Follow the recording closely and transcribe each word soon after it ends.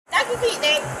repeat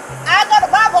that. I go to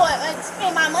Bravo and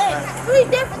spend my money. 3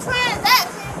 different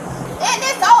transactions. And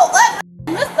this old ugly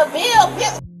Mr. Bill.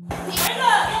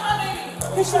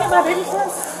 Did she get my baby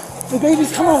first? The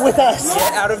baby's coming with us.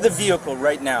 Get out of the vehicle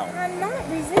right now. I'm not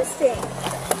resisting.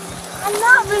 I'm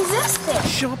not resisting.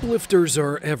 Shoplifters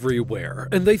are everywhere,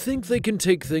 and they think they can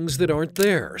take things that aren't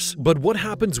theirs. But what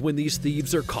happens when these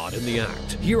thieves are caught in the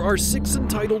act? Here are 6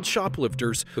 entitled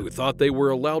shoplifters who thought they were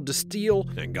allowed to steal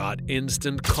and got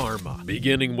instant karma.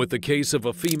 Beginning with the case of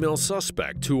a female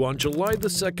suspect who on July the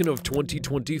 2nd of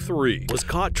 2023 was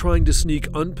caught trying to sneak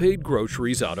unpaid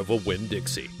groceries out of a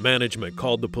Winn-Dixie. Management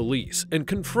called the police and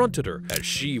confronted her as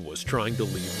she was trying to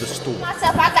leave the store.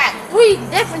 Myself, I got 3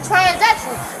 different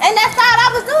transactions, and that's all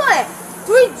I was doing.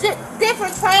 3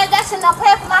 different transactions. I'm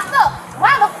paying for my stuff.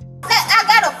 Why the I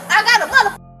got a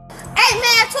mother 8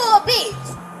 man to a bitch?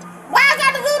 Why I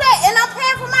got to do that? And I'm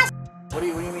paying for my. What do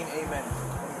you mean, amen?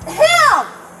 Him.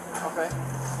 Okay.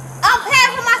 I'm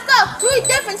paying for my stuff. 3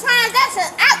 different transactions.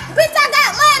 Bitch, I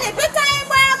got money. Bitch, I ain't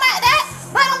worrying about that.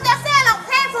 But I'm just saying I'm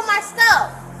paying for my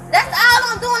stuff. That's all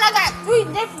I'm doing. I got 3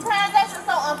 different transactions,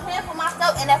 so I'm paying for my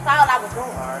stuff, and that's all I was doing.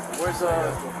 All right.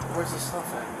 Where's the stuff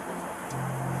at?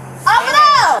 Over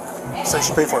there. So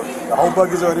she paid for it. The whole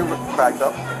buggy's already backed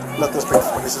up. Nothing's paid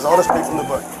for. This is all that's paid from the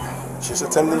buggy. She's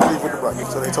attempting to leave with the buggy.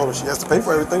 So they told her she has to pay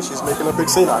for everything. She's making a big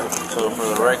scene out of it. So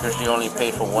for the record, she only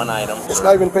paid for 1 item. It's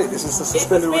not even paid. This is a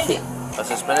suspended receipt. A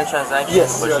suspended transaction?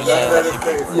 Yes. But she's saying that she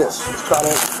paid. Yes. So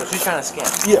she's trying to scam.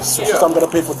 Yes. So she's I'm going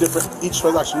to pay for each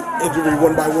transaction individually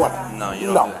 1 by 1. No,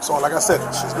 you don't. No. So like I said,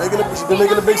 she's been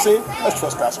making a big scene. That's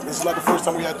trespassing. This is not the first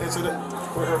time we had this incident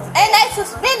with her. And they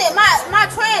suspended my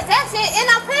transaction, and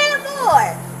I'm paying for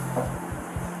it.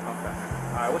 Okay.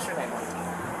 All right. What's your name?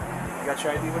 You got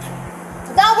your ID with you?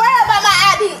 Don't worry about my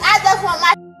ID. I just want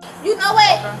my. You know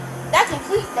what? Okay. That can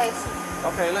keep that shit.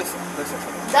 Okay. Listen.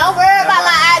 Don't worry about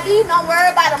my ID. Don't worry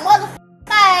about the motherfucking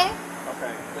thing.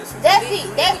 Okay. Listen. That's it.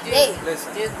 That's it.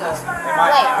 Listen. Am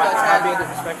I being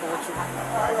disrespectful with you?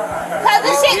 Cause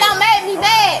this shit done made me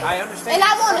mad. I understand. And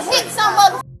I want to hit some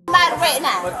motherfucking body right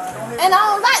now. And I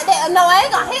don't like that. No, I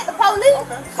ain't gonna hit the police.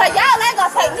 Cause y'all ain't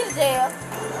gonna take me to jail.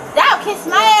 Y'all kiss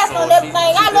my ass on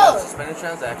everything. I know. Suspended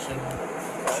transaction.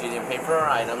 She didn't pay for her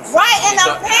items. Right, and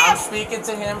I'm speaking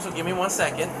to him, so give me 1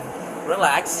 second.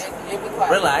 Relax.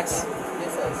 Relax.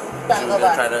 She was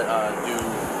gonna try to do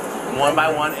 1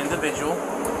 by 1 individual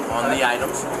on the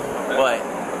items, but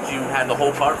you had the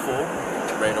whole cart full,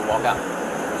 ready to walk out.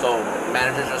 So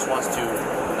manager just wants to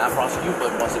not prosecute,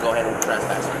 but wants to go ahead and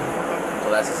trespass her.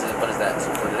 So that's as simple as that.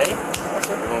 So for today,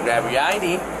 we're gonna grab your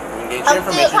ID. We can get your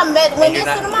information. Still come back when this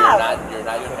tomorrow. You're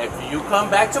not. If you come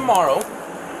back tomorrow.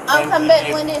 I'm coming back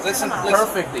when this tomorrow.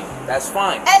 Perfectly. That's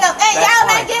fine. And y'all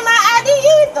not getting my ID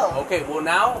either. Okay, well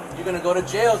now you're gonna go to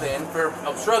jail then for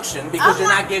obstruction because you're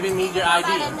not giving me your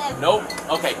ID. Nope.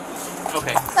 Okay. So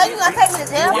you gonna take me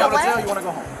to jail? You want to jail? You want to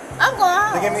go home? I'm going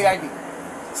home. Then give me the ID.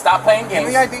 Stop playing games. Give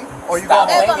me the ID, or you go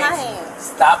Let home. go my hand.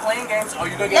 Stop playing games, or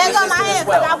you're gonna get Let go my resisted hand, as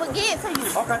well. because I would give it to you.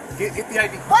 Okay, get the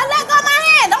ID. Well, let go my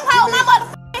hand. Don't hold my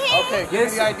motherfucking hand. Okay, give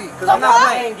me the ID, because I'm not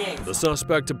playing games. The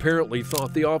suspect apparently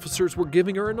thought the officers were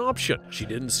giving her an option. She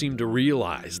didn't seem to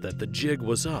realize that the jig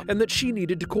was up and that she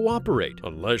needed to cooperate,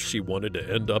 unless she wanted to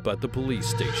end up at the police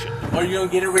station. Or you're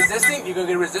gonna get a resisting. You're gonna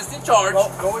get a resisting charge. Go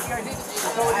with the ID.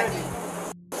 Go with the ID.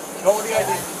 Go with the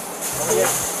ID.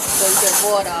 So you can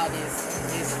avoid all this.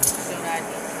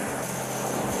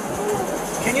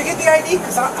 Can you get the ID?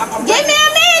 Because I'm Give me a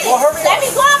minute. Well, hurry up. Let me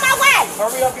go on my way.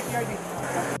 Hurry up, get the ID.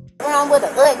 Wrong with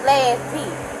an ugly ass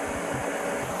teeth.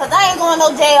 Because I ain't going to no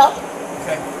jail.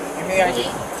 Okay, give me the ID.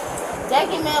 Just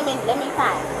give me a minute. Let me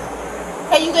find it.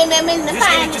 Can you give me a minute to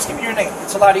find it? Just give me your name.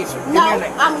 It's a lot easier. Give me your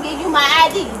name. I'm going to give you my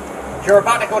ID. You're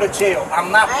about to go to jail.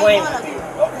 I'm not playing with you.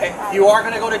 Okay? You are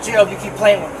going to go to jail if you keep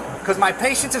playing with me. Because my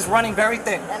patience is running very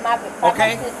thin.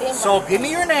 Okay? So give me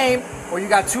your name, or you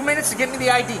got 2 minutes to get me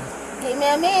the ID. Give me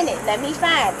a minute. Let me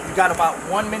find it. You got about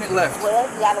 1 minute left. Well,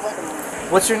 you got to wait a minute.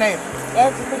 What's your name?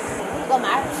 That's the thing. You go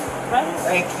my right here.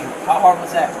 Thank you. How hard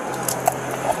was that?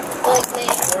 Ugly,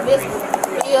 big.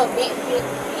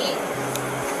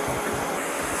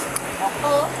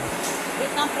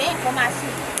 Bitch, I'm paying for my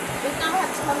shit. Bitch, I don't have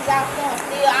to come down here and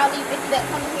steal all these bitches that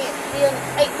come in here and steal and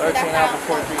take shit out of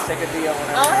my house. Take a deal.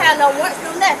 I don't have no warrants,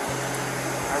 no nothing.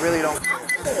 I really don't.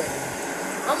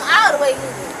 I'm all the way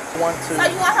legal. 1, 2, so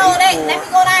you want to hold that? Let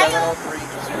me go down here.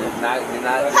 You're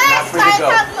not free to go.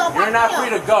 You're not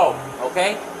free to go.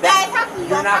 Okay?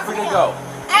 You're not free to go.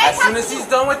 As soon as he's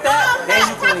done with that, then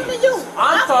you can leave.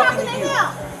 I'm talking to you.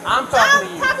 I'm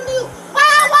talking to you. Why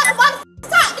I want to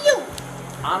talk to you?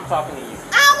 I'm talking to you.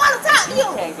 I don't want to talk to you.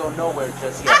 You can't go nowhere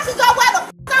just yet. I can go where the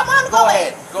fuck I want to Go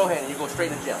ahead. Go ahead and you go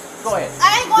straight to jail. Go ahead.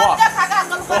 I ain't going to jail. I got to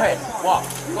go to Go ahead. Walk.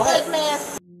 Go ahead. Man.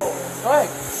 Go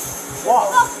ahead. Walk.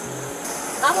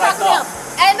 I'm fucking him.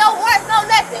 Ain't no work, no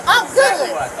nothing. I'm good.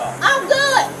 Exactly what I thought. I'm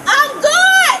good. I'm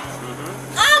good.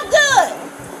 I'm good.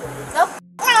 No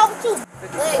wrong with you.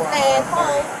 Big man,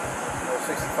 home.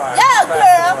 65. Yeah,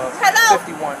 girl. Hello.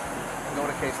 51. Go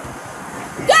to case.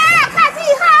 Girl, cause he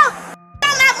home.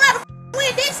 I'm that motherfucker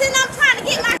with this and I'm trying to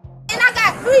get my and I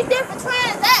got 3 different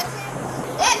transactions.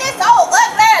 And this old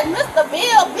ugly ass Mr.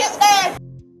 Bill, big ass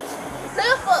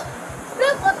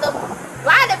flipper the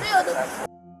bodybuilder.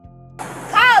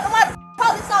 Call the motherfucking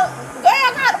police on girl,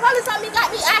 call the police on me, got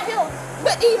me out here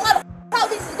with these motherfucking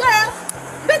police, girl.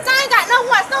 Bitch, I ain't got no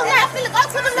one, so now I'm finna go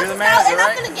to the liquor store and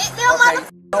I'm finna get me a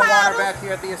motherfucking No water back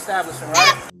here at the establishment,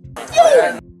 right?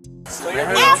 you. So you're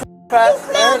You here.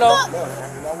 flip No. I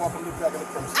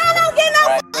don't get no.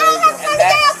 I don't have to go to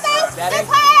jail, so this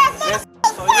ass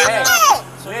motherfucker.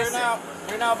 So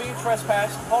you're now being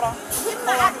trespassed. Hold on.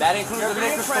 That includes the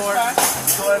liquor store.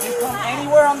 So if you come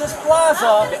anywhere on this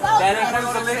plaza, That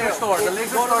includes the liquor store. The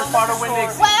liquor store is part of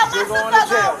Winn-Dixie. Well, you're going to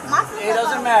jail. It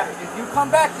doesn't matter. If you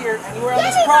come back here anywhere on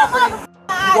this property,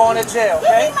 you're going to jail,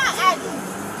 okay? Give me my address.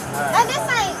 And this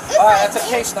ain't. All right, that's a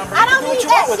case number. I don't You need can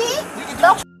do that what you shit. want with it. You can do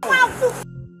No what you want with it.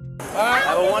 All right.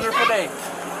 Have a wonderful day.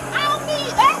 I don't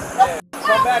need that.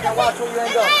 Come back and watch where you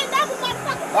end up.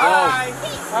 Bye.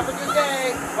 Have a good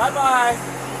day. Bye-bye.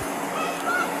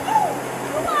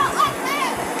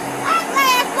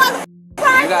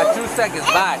 You got 2 seconds.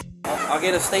 Bye. I'll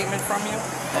get a statement from you,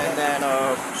 and then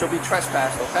she'll be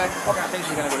trespassed, okay? I think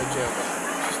she's going to go to jail, but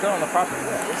she's still on the property.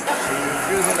 She's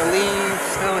refusing to leave,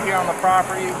 still here on the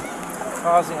property,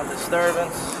 causing a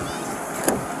disturbance.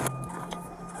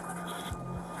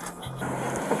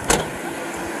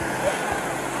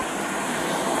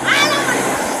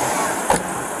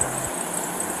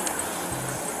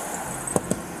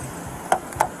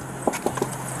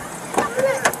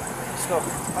 Let's go.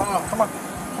 Oh, come on.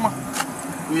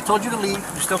 We told you to leave.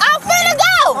 You're still. I'm finna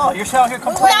go. Oh, you're still here No,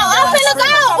 complaining. I'm finna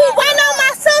go. We waiting on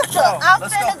my sister. I'm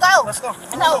Let's finna go. go. Let's go.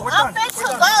 No, We're I'm done.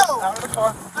 finna go. Out of the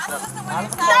car.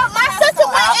 No, my sister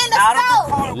went in the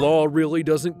store. The law really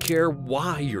doesn't care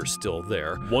why you're still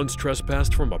there. Once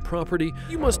trespassed from a property,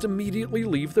 you must immediately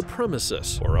leave the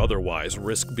premises, or otherwise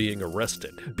risk being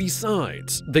arrested.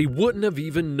 Besides, they wouldn't have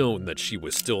even known that she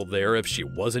was still there if she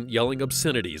wasn't yelling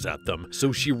obscenities at them,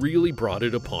 so she really brought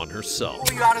it upon herself.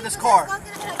 Pull you out of this car.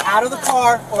 Out of the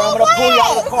car, or I'm gonna pull you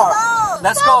out of the car.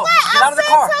 Let's go. Get out of the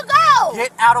car.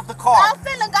 Get out of the car. I'm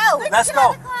finna go. Let's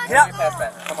go. Get out. Past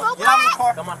that. Come on. Get out of the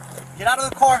car. Come on. Get out of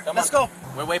the car. Come Let's on. go.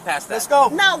 We're way past that. Let's go.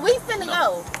 No, we finna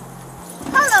go.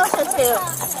 Hold on, Chantel.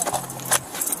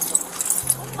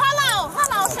 Hold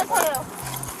on, Chantel.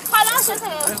 Hold on,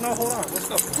 Chantel. There's no hold on. Let's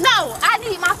go. No, I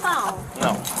need my phone.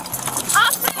 No.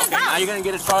 I'm finna Okay, now go. you're going to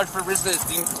get a charge for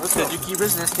resisting because you keep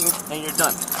resisting and you're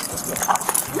done.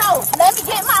 No, let me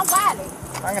get my wallet.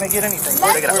 I'm gonna get anything.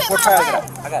 Let me get We're my passing wallet.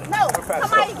 it. I got it. No, We're fast.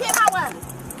 somebody get my wallet.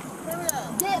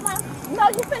 Get my. No,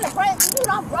 you finna break. You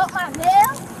done broke my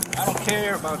nail. I don't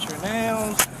care about your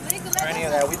nails or any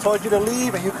of that. We told you to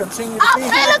leave and you continue to I'm be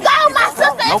finna here. go. My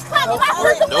sister is Nope. coming. My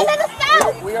sister went in the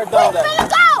store. We are done with finna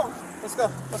that. go. Let's go.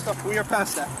 Let's go. We are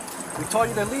past that. We told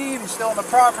you to leave. You're still on the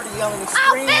property, yelling and I'm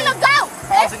screaming, finna go.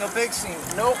 causing a big scene.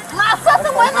 Nope. My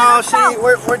sister went in Oh, the store.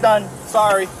 we're done.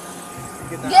 Sorry.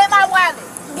 Get my wallet.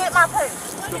 Get my purse.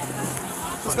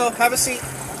 Let's go. Have a seat.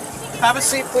 Have a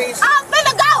seat, please. I'm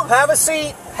finna go. Have a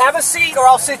seat. Have a seat, or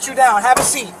I'll sit you down. Have a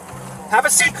seat. Have a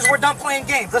seat, because we're done playing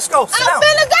games. Let's go. Sit I'm down.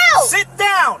 finna go. Sit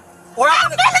down. Or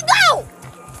I'm finna go.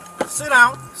 Sit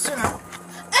down. Sit down.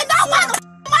 And don't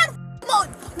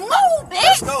move, bitch.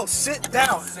 Let's go. Sit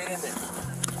down. Sit in there.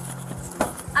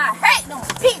 I hate them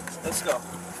people. Let's go.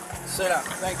 Sit down.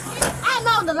 Thank you. I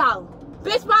know the law.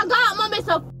 Bitch, my godmama is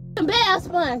a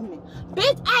embarrassment me.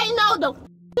 Bitch, I know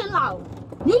the law.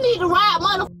 You need to ride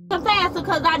motherfucking faster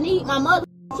because I need my mother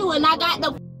too and I got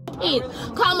the piss.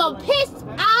 Come on, piss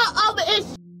all over it,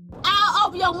 all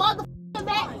over your motherfucking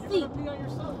back seat.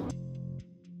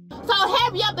 So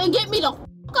hurry up and get me the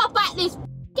fuck up out this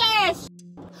ass.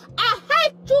 I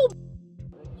hate you.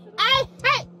 I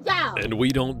hate y'all. And we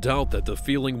don't doubt that the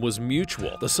feeling was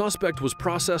mutual. The suspect was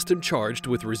processed and charged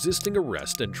with resisting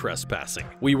arrest and trespassing.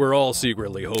 We were all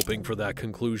secretly hoping for that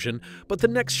conclusion, but the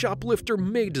next shoplifter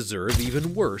may deserve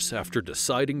even worse after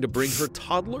deciding to bring her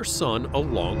toddler son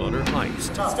along on her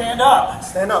heist. Stand up.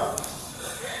 Stand up.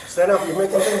 Stand up, you're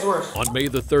making things worse. On May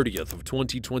the 30th of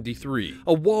 2023,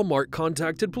 a Walmart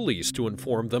contacted police to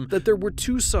inform them that there were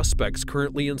 2 suspects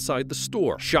currently inside the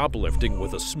store, shoplifting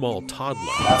with a small toddler.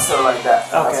 That's her like that.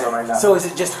 Okay. That's her right now. So is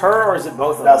it just her or is it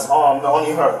both of them? That's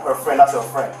only her. Her friend. That's her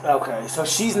friend. Okay. So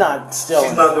she's not still.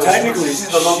 She's not doing. Technically, she's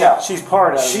the lookout. She's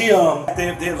part of it. She they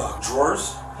have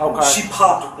drawers. Okay. She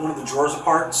popped one of the drawers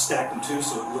apart, stacked them 2,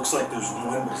 so it looks like there's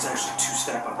one, but it's actually 2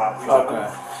 stacked on top of each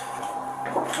other.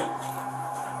 Okay.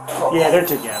 Yeah, they're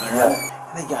together. Yeah.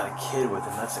 They got a kid with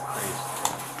them. That's a crazy.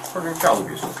 For child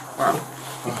abuse. Wow.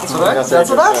 So that's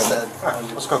what I said. All right,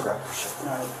 let's go grab her shit.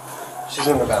 She's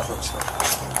in the bathroom. Let's go.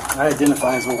 I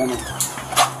identify as a woman.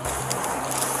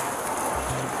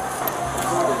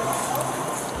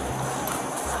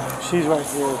 She's right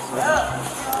here.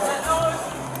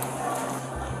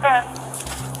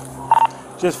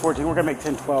 So. Just 14. We're gonna make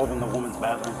 10-12 in the woman's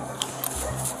bathroom.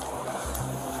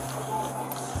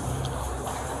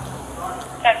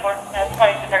 10-4. That's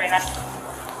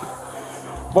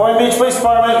 2239. Boynton Beach Police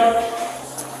Department.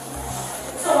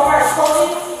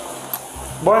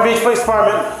 Boynton Beach Police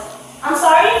Department. I'm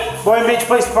sorry? Boynton Beach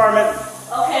Police Department.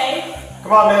 Okay.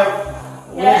 Come on, ma'am.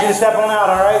 We need you to step on out,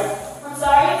 all right? I'm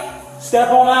sorry? Step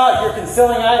on out. You're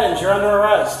concealing items. You're under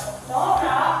arrest. No, I'm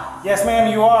not. Yes, ma'am,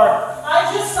 you are.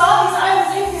 I just saw these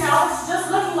items in here. I was just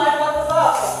looking like, what the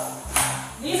fuck?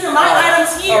 These are my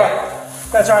items here. All right.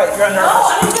 That's all right. You're under No, arrest.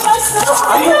 I didn't get my stuff.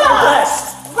 I'm under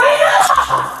arrest. Raina!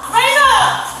 Raina!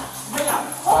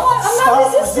 Hold on, I'm not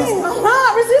resisting. I'm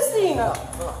not resisting.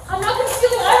 I'm not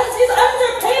concealing items. These items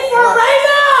are paid for.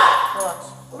 Raina!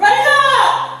 Raina!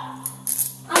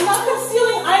 I'm not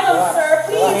concealing items, sir.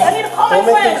 Please, I need to call my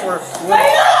friend.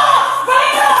 Raina!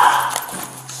 Raina!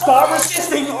 Stop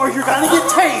resisting or you're going to get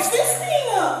tased.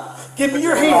 Resisting. Give me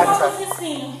your hand. I'm not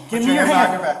resisting. Give me your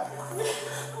hand. I'm not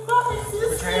resisting.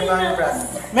 Put your hand behind your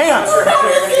back. Ma'am.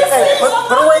 Hey,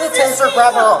 put away the taser,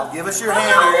 grab her arm. Give us your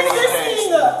hand or you're going to get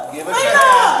tased. Give us your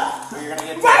hand or you're going to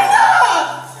get tased. Raina!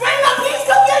 Raina, please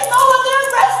come get Noah. They're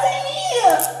arresting me.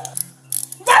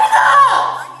 Raina!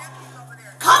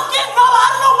 Come get Noah. I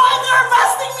don't know why they're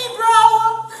arresting me, bro.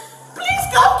 Please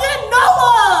come get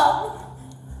Noah.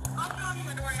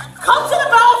 Come to the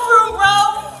bathroom, bro.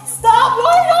 Stop.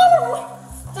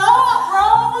 Stop, bro.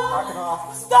 Knock it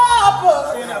off.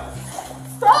 Stop. Stand up.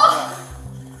 Stop.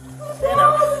 Stand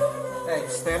up. Hey,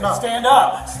 stand up. Stand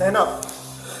up. Stand up.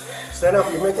 Stand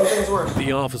up. You're making things worse.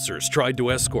 The officers tried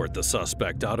to escort the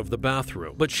suspect out of the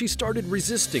bathroom, but she started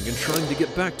resisting and trying to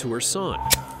get back to her son.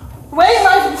 Wait,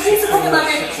 she needs to come get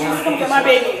my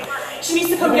baby. She needs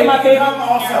to come get my baby. She needs to come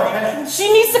get my baby.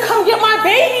 She needs to come get my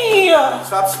baby.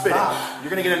 Stop spitting. You're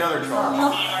going to get another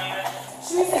charge.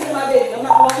 She needs to get my baby. I'm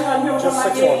not walking around here without my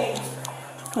baby.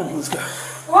 Let's go.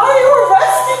 Why are you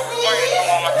arresting me?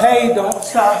 Hey, don't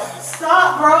stop.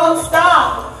 Stop, bro.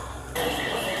 Stop.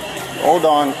 Hold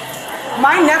on.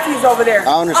 My nephew's over there.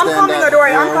 I understand I'm coming, that. Adore.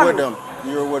 I'm You're coming. with them.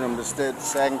 You're with them. Just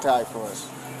sag and tie for us.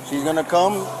 She's gonna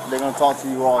come. They're gonna talk to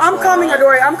you also. I'm coming, right?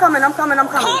 Adore. I'm coming. Come get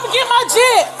my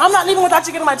jit. I'm not leaving without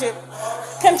you getting my jit.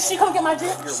 Can she come get my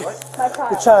jit? My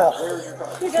child. The child.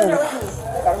 He's in there with me.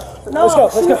 No, Let's go.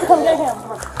 she needs to come get him.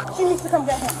 She needs to come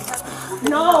get him.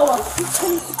 No, I need to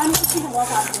see him walk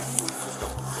out of here.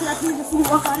 Can I please just see him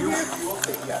walk out of here?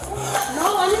 No,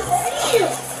 I need to see him.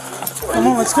 Come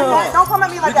on, let's go. Don't come at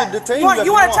me like that. Detain You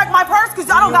want to check my purse? Because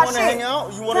I don't got shit. You want to hang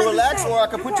out? You want to relax? Or I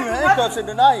can put you in handcuffs and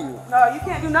deny you. No, you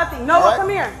can't do nothing. Noah, come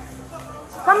here.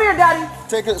 Come here, Daddy.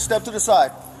 Take a step to the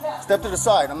side. Step to the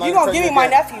side. I'm not You're going to give me my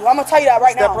nephew. I'm going to tell you that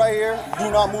right now. Step right here. Do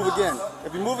not move again.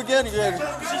 If you move again, you're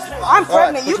I'm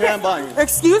pregnant. Put your hand behind you.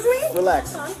 Excuse me?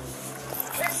 Relax.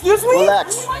 Excuse me?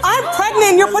 Relax. I'm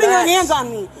pregnant. You're putting your hands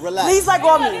on me. Relax. Please let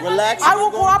go of me. Relax. I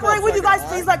will cooperate with you guys.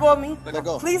 Please let go of me. Let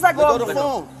go. Please let go of me. Let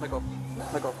go of the phone. Let go.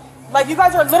 Let go. Like, you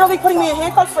guys are literally putting me in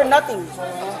handcuffs for nothing.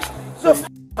 So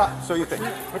you think?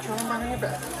 Put your hand behind your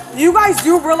back. You guys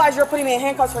do realize you're putting me in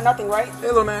handcuffs for nothing, right? Hey,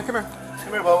 little man, come here.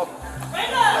 Come here, Bubba.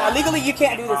 Legally, you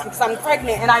can't do this because I'm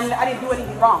pregnant and I didn't do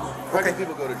anything wrong. Okay,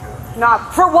 people go to jail. Nah,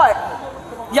 for what?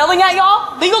 Yelling at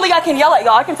y'all? Legally, I can yell at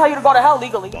y'all. I can tell you to go to hell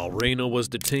legally. While Raina was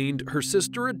detained, her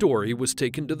sister Adori was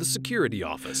taken to the security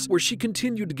office, where she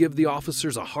continued to give the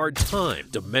officers a hard time,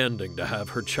 demanding to have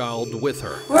her child with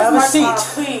her. Have a seat.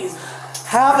 Please.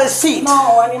 Have a seat.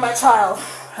 No, I need my child.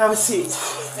 Have a seat.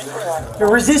 You're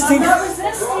resisting. I'm not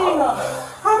resisting.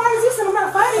 How am I resisting? I'm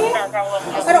not fighting. I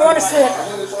don't want to sit.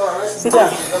 Sit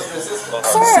down.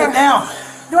 Sir, Sit down.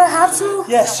 do I have to?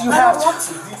 Yes, you I have don't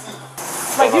to. want to.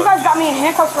 Like, you guys got me in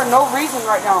handcuffs for no reason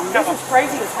right now. This is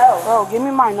crazy as hell. Bro, give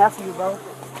me my nephew, bro.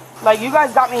 Like, you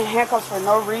guys got me in handcuffs for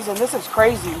no reason. This is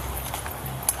crazy.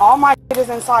 All my shit is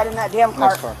inside in that damn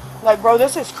car. Like, bro,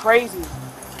 this is crazy.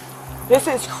 This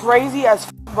is crazy as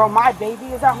f, bro. My baby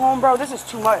is at home, bro. This is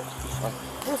too much.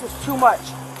 This is too much.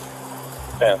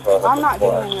 I'm not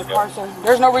getting in your car, sir.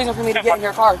 There's no reason for me to get in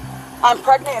your car. I'm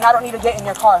pregnant and I don't need to get in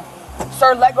your car.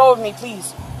 Sir, let go of me,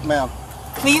 please. Ma'am.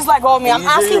 Please let go of me. I'm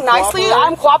asking nicely.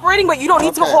 I'm cooperating, but you don't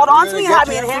need to hold on to me and have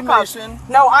me in handcuffs.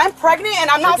 No, I'm pregnant and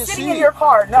I'm not sitting in your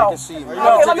car. No.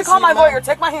 Okay, let me call my lawyer.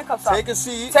 Take my handcuffs off. Take a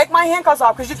seat. Take my handcuffs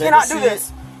off because you cannot do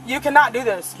this. You cannot do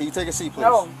this. Can you take a seat, please?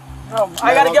 No. No,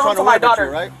 I gotta get home to my daughter.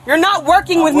 Right? You're not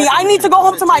working with me. I need to go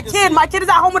home to my kid. My kid is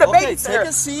at home with a babysitter. Take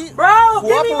a seat. Bro,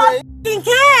 give me my fucking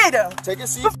kid. Take a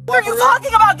seat. What are you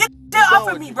talking about? Get the shit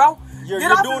off of me, bro. You're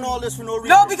doing all this for no reason.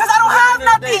 No, because I don't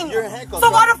have nothing. You're in handcuffs.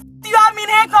 So why the f do you have me in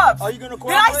handcuffs? Are you gonna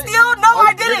cooperate? Did I steal? No,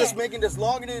 I didn't. You're just making this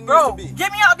longer than it needs to be.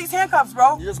 Get me out these handcuffs,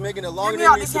 bro. You're just making it longer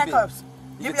than it needs to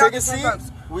be. You take a seat.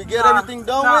 We get everything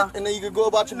done with, and then you can go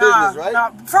about your business,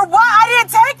 right? For what? I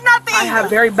didn't take nothing. I have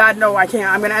very bad. No, I can't.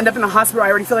 I'm gonna end up in the hospital. I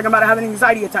already feel like I'm about to have an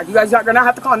anxiety attack. You guys are gonna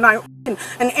have to call an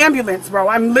ambulance, bro.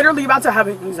 I'm literally about to have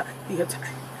an anxiety attack.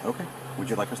 Okay. Would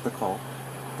you like us to call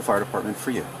the fire department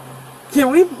for you?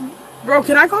 Can we, bro?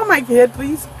 Can I call my kid,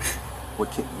 please?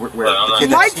 What kid? Where? The kid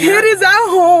my kid is at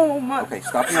home. Okay,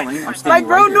 stop yelling. I'm standing like,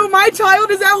 bro, right here. no, my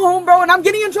child is at home, bro, and I'm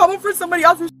getting in trouble for somebody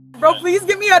else's. Bro, please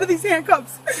get me out of these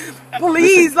handcuffs.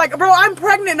 Please. Listen, like, bro, I'm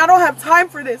pregnant and I don't have time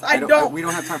for this. I don't. We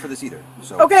don't have time for this either.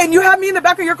 So. Okay, and you have me in the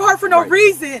back of your car for no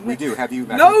reason. We do have you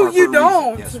back in the car No, you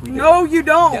don't. Yes, we do. No, you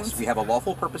don't. Yes, we have a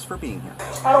lawful purpose for being here.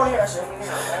 I don't hear that shit.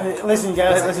 Hey, listen,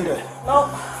 guys, listen to it. No.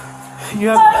 You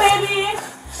have. Hi,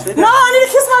 baby. No, I need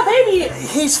to kiss my baby.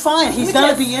 He's fine. He's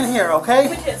got to be in here, okay?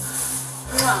 Let me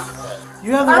kiss. No.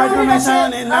 You have the right to remain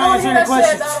silent and not answer any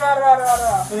questions.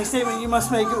 No. Any statement you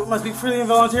must make must be freely and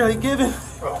voluntarily given.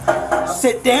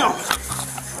 Sit down.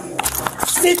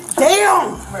 Sit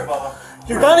down. Come here, Bubba.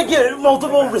 You're gonna get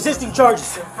multiple resisting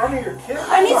charges. In front of your kid?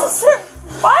 I need to sit.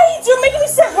 Why? You're making me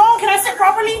sit wrong. Can I sit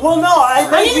properly? Well, no, I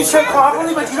made you sit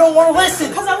properly, but you don't want to listen.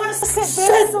 Because I want to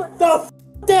sit the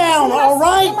down, all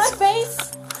right? In my face.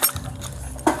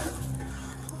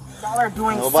 Y'all are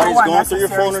doing Nobody's so going through your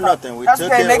phone or nothing. We That's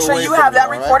took okay. it Make sure away you from have that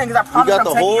all right? recording because I promise I'm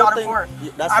taking you out of court.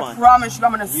 That's fine. I promise you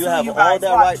I'm going to sue you guys. You have all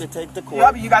that right to take the court.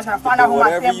 Yup, you guys are going to find out who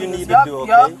my family is. Whatever you need to do,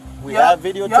 okay? We have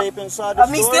videotape inside the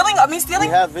store. Of me stealing?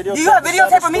 We have videotape. Do you have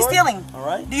videotape of me stealing? All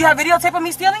right. Do you have videotape of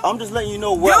me stealing? I'm just letting you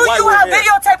know why Do you have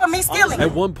videotape of me stealing?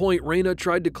 At one point, Raina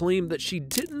tried to claim that she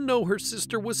didn't know her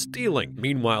sister was stealing.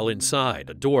 Meanwhile, inside,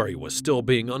 Adori was still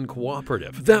being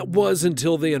uncooperative. That was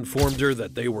until they informed her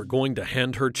that they were going to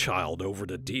hand her child over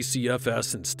to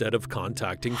DCFS instead of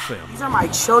contacting family. These are my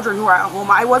children who are at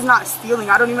home. I was not stealing.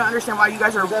 I don't even understand why you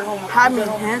guys are having me in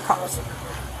handcuffs.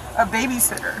 A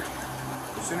babysitter.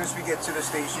 As soon as we get to the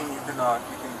station, you can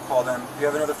call them. Do you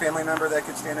have another family member that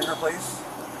could stand in her place?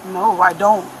 No, I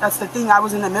don't. That's the thing. I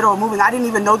was in the middle of moving. I didn't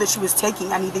even know that she was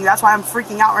taking anything. That's why I'm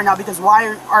freaking out right now because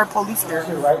why are police here?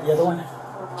 Right, the other one?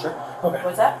 Sure. Okay.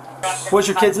 What's that? What's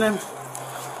your kid's name?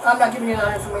 I'm not giving you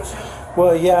that information.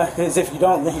 Well, yeah, because if you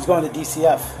don't, then he's going to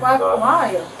DCF.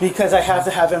 Why? Because I have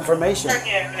to have information.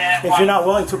 If you're not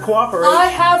willing to cooperate... I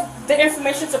have the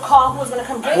information to call who's going to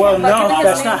come get him. Well, no,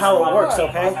 that's not how it works,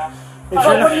 okay?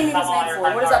 What do you need his name for?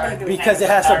 What is that going to do? Because it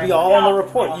has to be all in the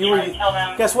report.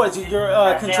 Guess what?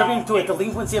 You're contributing to a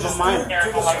delinquency of a minor.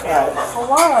 For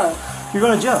what? You're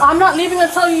going to jail. I'm not leaving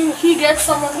until he gets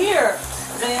someone here.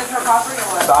 Is it her property or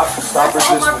what? Stop resisting. That's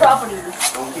all my property.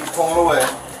 Don't keep pulling away.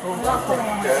 I'm not pulling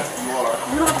away. Okay, you are.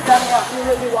 You don't have to drive me out. You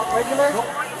let me walk regular?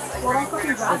 Well, don't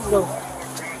fucking drive me.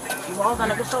 Well,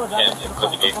 then I can show I'm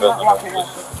not walking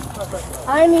up.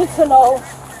 I need to know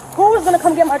who is going to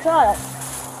come get my child.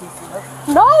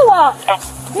 No!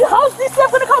 How's this guy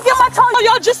gonna come get my child?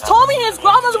 Y'all just told me his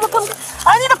grandmother would come.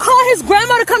 I need to call his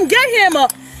grandma to come get him.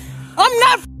 I'm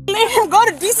not letting him go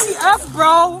to DCF,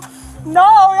 bro. No,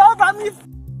 y'all got me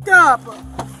up.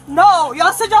 No,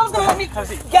 y'all said y'all was gonna let me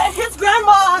get his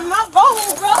grandma. I'm not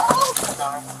going, bro.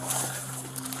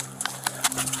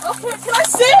 Okay, can I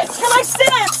sit? Can I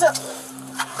sit?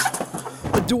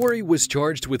 Adori was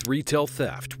charged with retail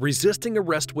theft, resisting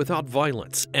arrest without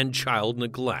violence, and child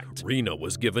neglect. Rena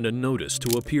was given a notice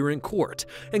to appear in court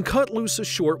and cut loose a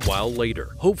short while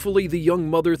later. Hopefully, the young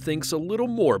mother thinks a little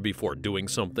more before doing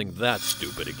something that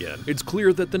stupid again. It's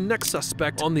clear that the next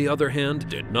suspect, on the other hand,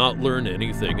 did not learn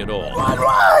anything at all.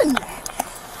 911!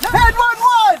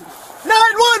 911!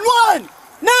 911!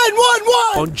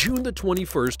 911! On June the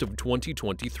 21st of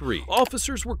 2023,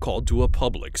 officers were called to a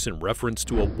Publix in reference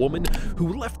to a woman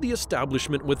who left the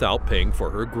establishment without paying for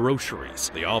her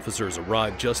groceries. The officers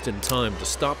arrived just in time to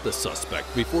stop the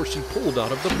suspect before she pulled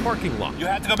out of the parking lot. You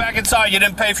had to go back inside. You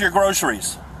didn't pay for your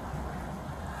groceries.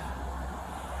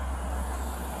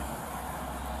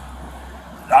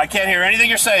 I can't hear anything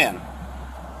you're saying.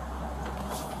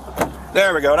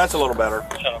 There we go. That's a little better.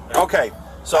 Okay.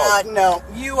 So. No,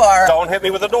 you are. Don't hit me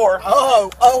with the door.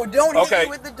 Oh, don't hit me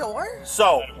with the door?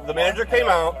 So, the manager came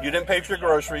out. You didn't pay for your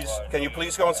groceries. Can you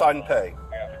please go inside and pay?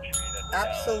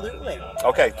 Absolutely.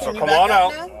 Okay, so come on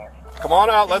out. Come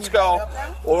on out. Let's go.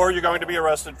 Or you're going to be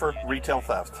arrested for retail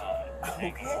theft.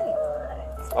 Okay.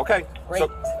 Okay. So,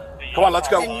 come on, let's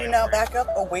go. Can you now back up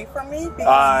away from me?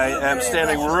 I am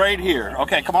standing right here.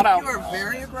 Okay, come on out. You are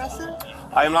very aggressive.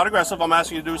 I am not aggressive. I'm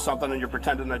asking you to do something, and you're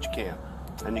pretending that you can't.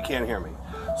 And you can't hear me.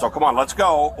 So come on, let's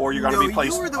go, or you're going to be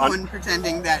placed. You were the one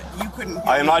pretending that you couldn't hear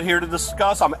I am me. not here to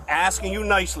discuss. I'm asking you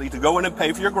nicely to go in and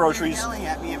pay for your groceries. You're yelling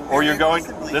at me or you're going.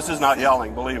 aggressively. This is not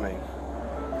yelling, believe me.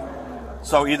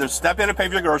 So either step in and pay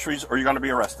for your groceries, or you're going to be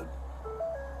arrested.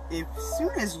 As soon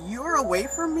as you're away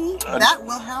from me, that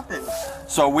will happen.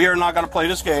 So we are not going to play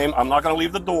this game. I'm not going to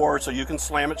leave the door so you can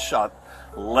slam it shut.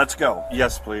 Let's go.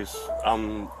 Yes, please.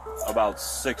 About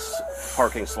 6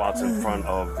 parking slots in front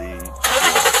of the...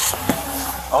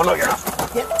 Oh, no, you're not.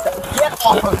 Get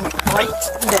off of me right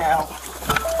now.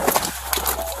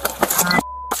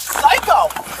 Psycho!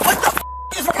 What the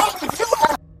is wrong with you?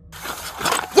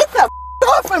 Get the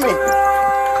off of me!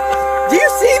 Do you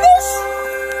see this?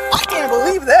 I can't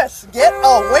believe this. Get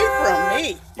away from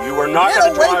me. You are not going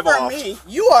to drive Get away from off. me.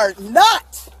 You are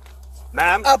not.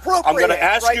 Ma'am, appropriate I'm going to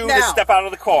ask right you now. to step out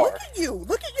of the car. Look at you.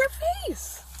 Look at your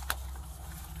face.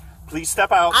 Please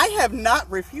step out. I have not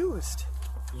refused.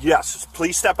 Yes,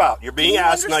 please step out. You're being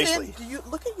asked nicely. Do you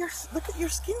look at your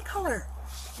skin color?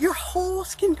 Your whole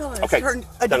skin color. Okay,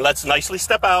 then let's nicely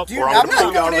step out. Dude, or I'm I'm going to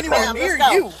pull not you out going of the anywhere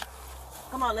car. near you.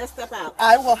 Come on, let's step out.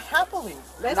 I will happily.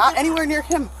 Not anywhere near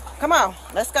him. Come on,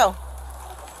 let's go.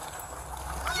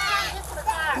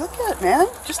 Look at it, man.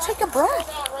 Just take a breath.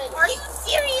 Are you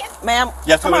serious? Ma'am,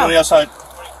 You have to wait on the outside.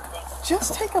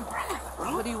 Just take a breath,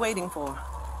 bro. What are you waiting for?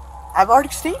 I've already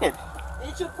stated.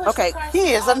 Okay.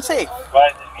 He is unsafe.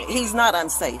 He's not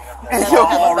unsafe.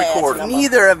 All recorded.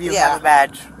 Neither of you have a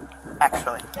badge,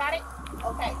 actually. Got it?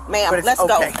 Okay. Ma'am, But it's let's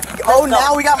okay. go. Oh,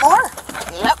 now we got more?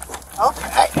 Yep.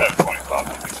 Okay. You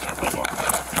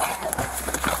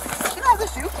can have the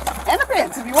shoe and the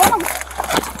pants if you want them.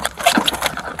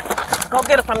 Go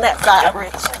get it from that side,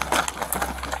 Rich.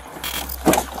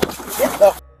 Get the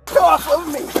f off of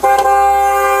me.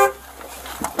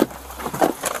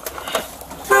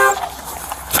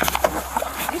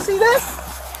 You see this?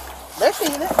 They're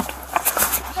seeing it.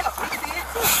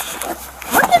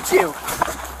 Look at you.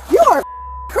 You are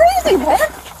crazy, man.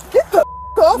 Get the f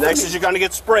off of me. Next is you're going to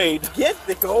get sprayed.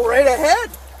 Go right ahead.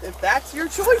 If that's your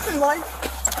choice in life.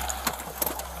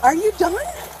 Are you done?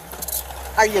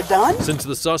 Are you done? Since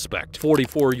the suspect,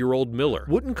 44-year-old Miller,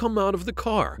 wouldn't come out of the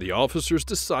car, the officers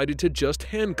decided to just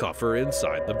handcuff her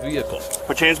inside the vehicle.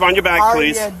 Put your hands behind your back,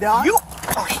 please. Are you done?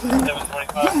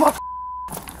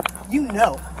 You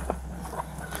know.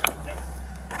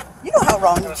 You know how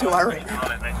wrong you two are right now.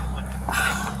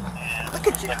 Look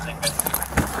at you.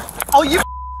 Oh, you.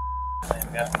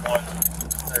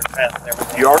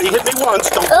 You already hit me once.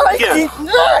 Don't do it again.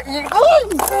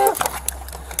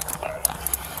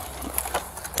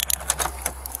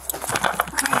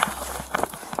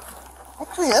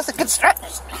 Actually, that's a good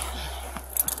stretch.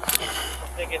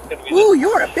 Ooh, you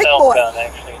are a big boy.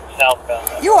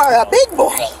 You are a big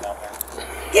boy.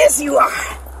 Yes, you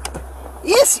are.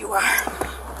 Yes, you are.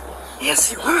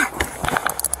 Yes, you are.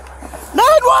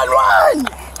 911!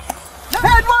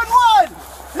 911!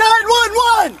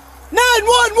 911!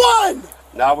 911!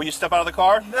 Now, will you step out of the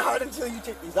car? Not until you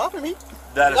take these off of me.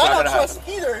 That is I not don't going to trust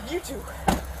happen. either of you two.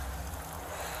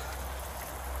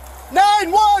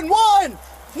 911!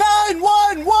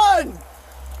 911!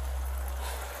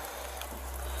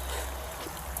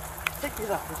 Take these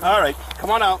off. All right,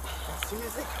 come on out. As soon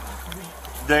as they come off of me.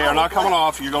 They are not coming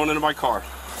off. You're going into my car.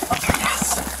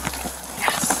 Yes.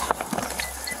 Yes.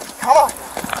 Come on.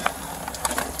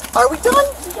 Are we done?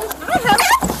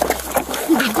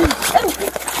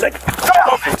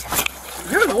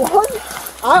 You're the one.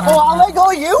 I'll let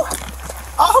go of you.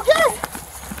 Okay.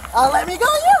 Let me go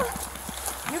of you.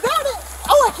 You got it.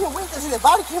 Oh, I can't wait to see the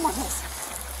body cam on this.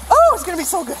 Oh, it's going to be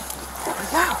so good. Here we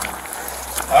go.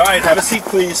 All right, have a seat,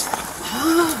 please.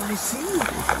 Oh, I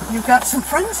see. You've got some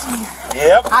friends here.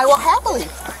 Yep. I will happily.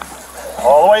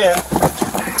 All the way in.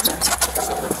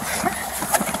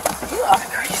 You are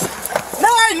crazy.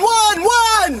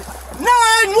 911!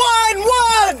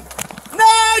 911!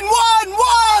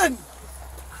 911!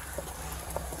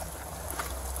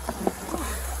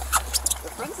 The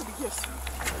friends will be gifts.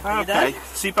 Okay.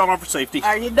 Seatbelt on for safety.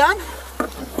 Are you done?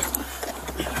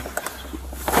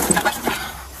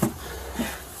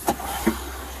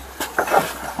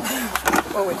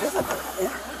 with this.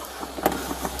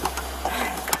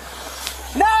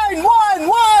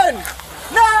 911!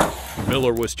 No!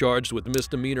 Miller was charged with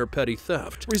misdemeanor petty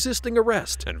theft, resisting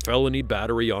arrest, and felony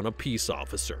battery on a peace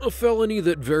officer. A felony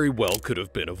that very well could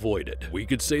have been avoided. We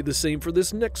could say the same for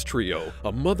this next trio,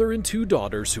 a mother and two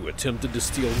daughters who attempted to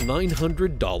steal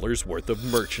 $900 worth of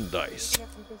merchandise.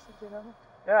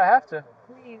 Yeah, I have to.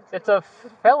 It's a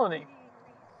felony.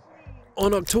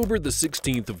 On October the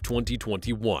 16th of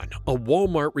 2021, a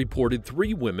Walmart reported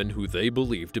 3 women who they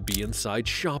believed to be inside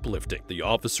shoplifting. The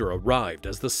officer arrived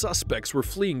as the suspects were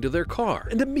fleeing to their car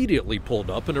and immediately pulled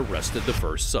up and arrested the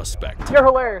first suspect. You're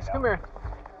hilarious. Come here.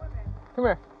 Come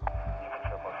here.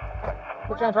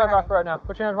 Put your hands right back right now.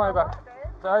 Put your hands right back.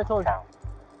 I already told you.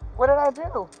 What did I do?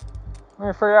 I'm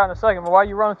going to figure it out in a second, but why are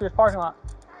you running through this parking lot?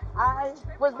 I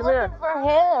was Come here. looking for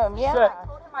him. Yeah. Sit. I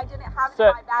told him I didn't have it Sit.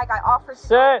 in my bag. I offered to Sit.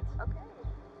 go. Okay.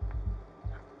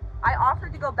 I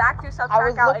offered to go back through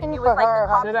self-checkout and he was like, the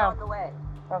cops Sit are down. on the way.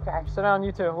 Okay. Sit down,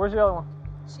 you two. Where's the other one?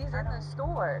 She's in the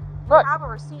store. Right. We have a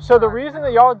receipt. So the reason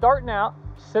that y'all are darting out,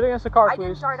 sit against the car, I please.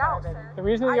 didn't dart out, sir. The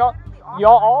reason that y'all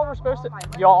all are supposed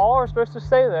to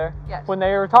stay there Yes. when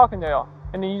they were talking to y'all,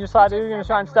 and then you decided you were going to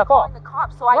try and step off. The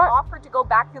cops. So I offered to go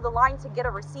back through the line to get a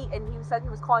receipt, and he said he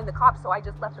was calling the cops. So I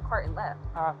just left the cart and left.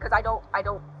 Because I don't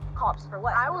cops for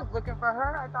what? I was looking for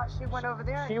her. I thought she went over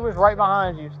there. She was right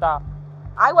behind you. Stop.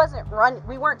 I wasn't running.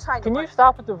 We weren't trying to. Can you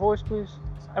stop with the voice, please?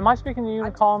 Am I speaking to you in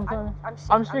a calm tone?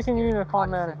 I'm speaking to you in a calm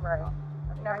manner. Right.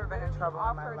 I've never been in trouble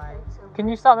in my life. Can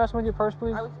you stop messing with your purse,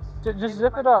 please? Just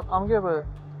zip it up. I'm good with it.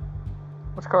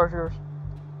 Which car is yours?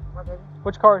 What, baby?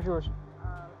 Which car is yours?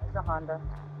 It's a Honda.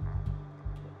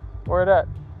 Where it at?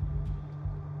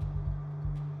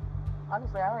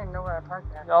 Honestly, I don't even know where I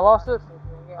parked at. Y'all lost it?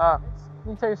 Yeah.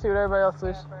 You can take a seat with everybody else,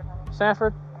 please.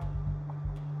 Sanford?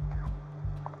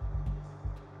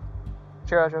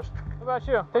 What's your address? What about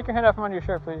you? Take your hand out from under your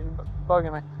shirt, please. You're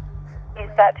bugging me. Is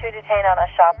that to detain on a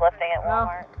shoplifting at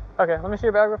Walmart? Okay, let me see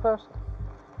your bag real fast.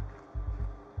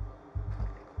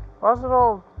 Why is it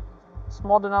all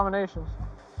small denominations?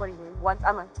 What do you mean? Once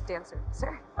I'm a dancer,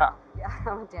 sir. Ah. Yeah,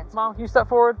 I'm a dancer. Mom, can you step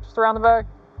forward just around the bag?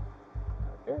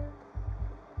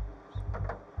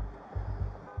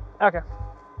 Okay.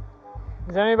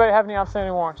 Does anybody have any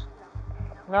outstanding warrants?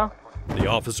 No? The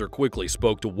officer quickly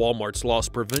spoke to Walmart's loss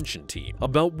prevention team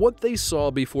about what they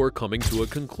saw before coming to a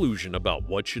conclusion about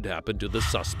what should happen to the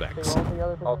suspects. All 3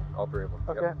 of them.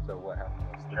 Okay. Yep. So what happened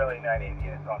was Shirley 980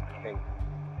 is on the thing.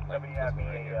 Somebody had me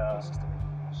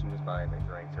she was buying a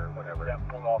drink or whatever. That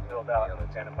form all filled out. The other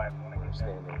two were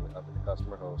standing up at the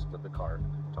customer host with the cart,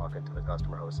 talking to the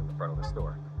customer host in the front of the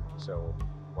store. So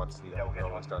once the other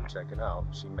girl was done checking out,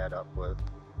 she met up with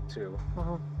 2,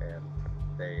 and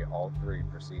they all 3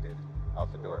 proceeded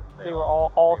out the door. They were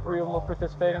all 3 of them were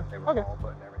participating? They were all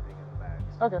putting everything in the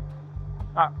bags. Okay.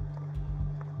 Alright.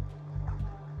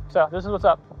 So, this is what's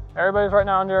up. Everybody's right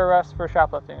now under arrest for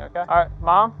shoplifting, okay? Alright,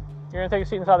 Mom, you're gonna take a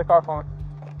seat inside the car for me.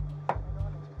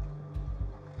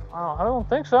 Oh, I don't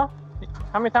think so.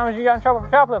 How many times you got in trouble for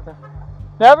shoplifting?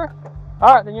 Never?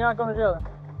 Alright, then you're not going to jail then.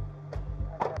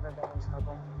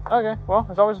 Okay, well,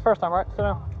 it's always the first time, right? Sit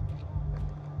down.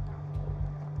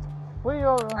 What do you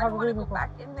all have to do? I don't want to go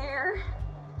back in there.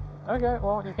 Okay,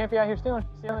 well, you can't be out here stealing.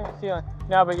 Stealing.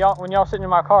 No, but y'all, when y'all sitting in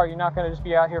my car, you're not going to just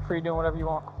be out here free doing whatever you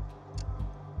want.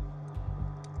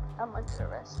 I'm under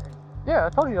arrest. Yeah, I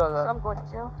told you all that. So I'm going to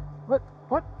jail.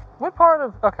 What part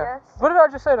of, okay. Yes. What did I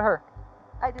just say to her?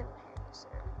 I didn't hear you, sir.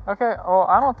 Okay, well,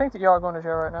 I don't think that y'all are going to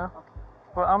jail right now.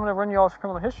 But I'm going to run y'all's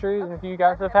criminal history, and if you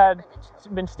guys have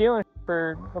been stealing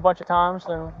for a bunch of times,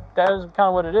 then that is kind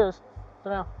of what it is. So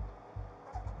now,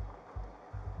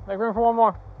 make room for one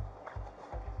more.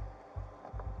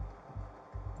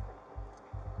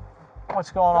 What's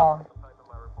going on? My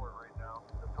report right now.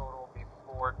 The total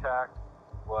before tax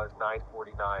was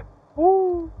 $949.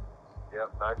 Woo!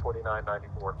 Yep,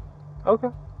 $949.94.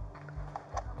 Okay.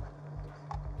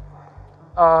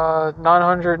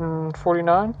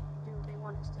 949? Do they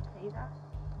want us to pay that?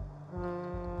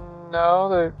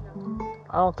 No,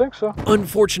 I don't think so.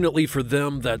 Unfortunately for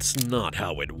them, that's not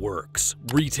how it works.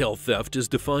 Retail theft is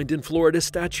defined in Florida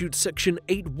Statute Section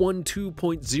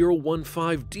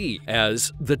 812.015D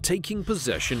as the taking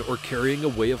possession or carrying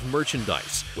away of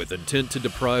merchandise with intent to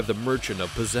deprive the merchant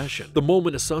of possession. The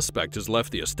moment a suspect has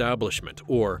left the establishment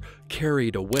or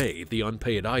carried away the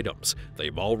unpaid items,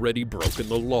 they've already broken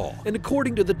the law. And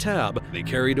according to the tab, they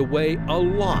carried away a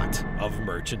lot of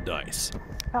merchandise.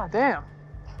 God damn.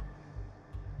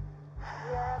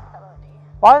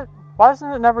 Why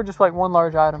isn't it never just like one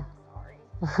large item?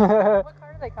 What car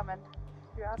do they come in? Did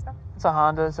you ask them? It's a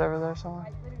Honda. It's over there somewhere.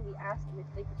 I literally asked them if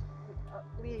they could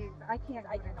please. I can't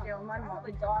go to jail. My mom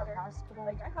and daughter.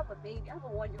 Like, I have a baby. I have a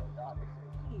 1-year-old daughter.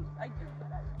 Please, I just.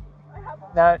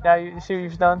 Now you see what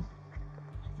you've done?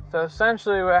 So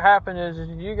essentially what happened is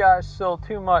you guys stole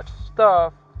too much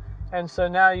stuff, and so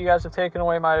now you guys have taken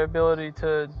away my ability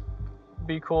to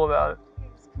be cool about it.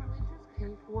 Please, can we just pay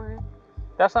for it?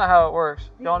 That's not how it works.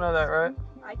 Y'all know that, right?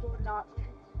 I do not.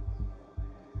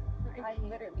 I'm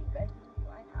literally begging you.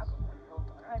 I have a 1-year-old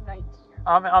daughter. I'm 19.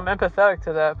 I'm empathetic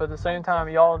to that, but at the same time,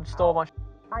 y'all stole a bunch of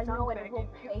I know and we'll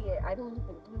pay it. I don't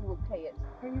even, we will pay it.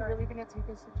 Are you really going to take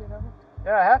us to jail?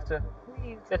 Yeah, I have to.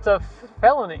 Please. It's a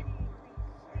felony.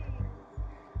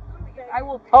 I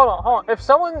will pay. Hold on. If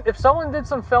someone did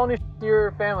some felony to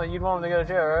your family, you'd want them to go to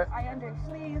jail, right? I understand.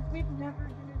 Please, we've never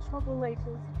been in trouble like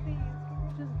this. Please, can you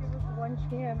just give us one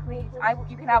chance? Please,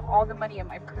 you can have all the money in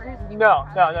my purse. No.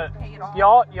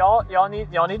 Y'all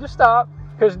need to stop,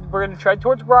 because we're gonna tread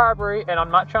towards robbery, and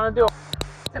I'm not trying to do it.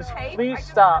 Just please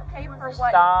stop.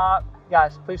 Stop,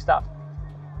 guys. Please stop.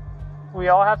 We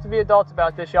all have to be adults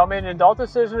about this. Y'all made an adult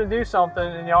decision to do something,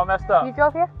 and y'all messed up. You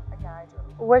drove here? Yeah, I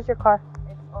drove. Where's your car?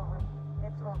 It's over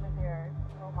there.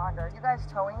 Blue Honda. Are you guys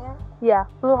towing it? Yeah.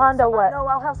 Blue Honda what? No,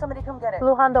 I'll have somebody come get it.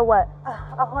 Blue Honda what?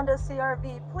 A Honda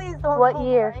CRV. Please don't What tow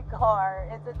year? my car.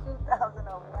 It's a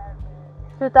 2011.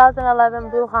 2011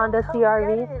 Blue Honda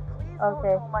CRV? Please okay. don't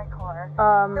tow my car.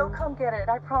 They'll come get it.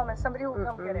 I promise. Somebody will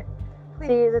come get it.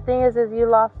 See, the thing is you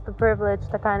lost the privilege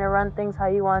to kind of run things how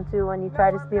you want to when you try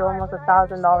to steal almost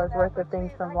 $1,000 worth of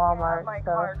things from Walmart.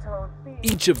 So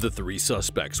each of the 3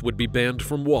 suspects would be banned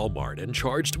from Walmart and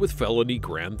charged with felony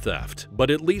grand theft.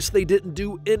 But at least they didn't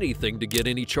do anything to get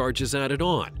any charges added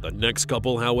on. The next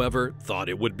couple, however, thought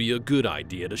it would be a good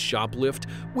idea to shoplift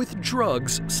with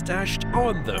drugs stashed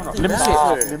on them. Let me see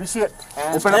it. Let me see it.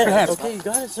 Open up your hands. Okay, you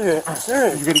got it, sir. Sir.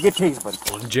 You're going to get tased, buddy.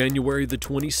 On January the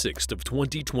 26th of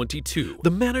 2022, the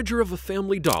manager of a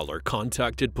Family Dollar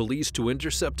contacted police to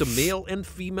intercept a male and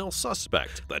female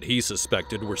suspect that he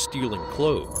suspected were stealing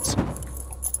clothes.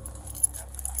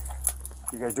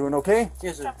 You guys doing okay?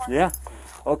 Yes, sir. Yeah?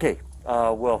 Okay.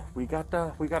 Well, we got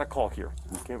a call here.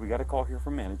 Okay, we got a call here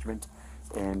from management,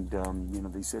 and you know,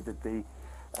 they said that they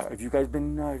have you guys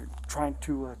been trying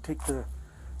to take the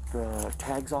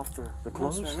tags off the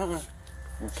clothes? No, sir.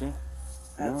 Okay.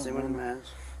 I'd say one of the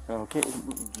masks. Okay.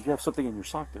 You have something in your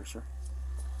sock there, sir.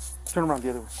 Turn around the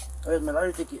other way. Where's my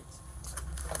lottery ticket?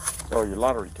 Oh, your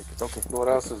lottery ticket. Okay. What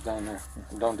else is down there?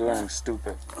 Don't do anything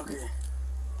stupid. Okay.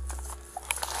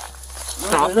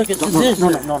 Stop. Look, it's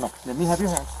No. Let me have your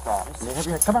hand. Stop. Let me have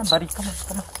your hand. Come on, buddy. Come on.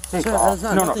 Hey, sir, that's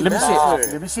not no. nothing Let me see bad, it.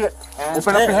 sir. Let me see it. And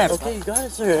Open up your hands. Okay, you got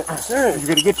it, sir. Sir. You're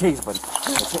going to get tased, buddy.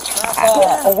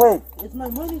 Oh, wait. It's my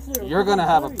money, sir. You're gonna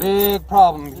have a big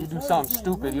problem if you do something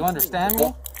stupid. You understand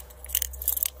me?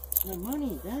 My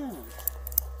money, damn.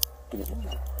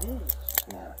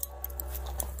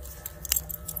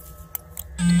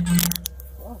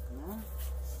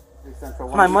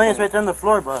 My money's right there on the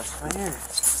floor, boss. Right here.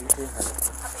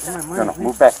 No,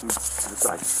 move back to the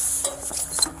side.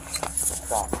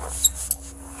 Stop.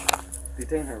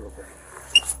 Detain her real quick.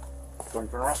 Going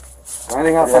for a run.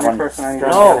 Anything else on your person I need to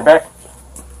No. know? Back.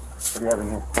 What do you have in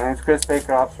here? My name's Chris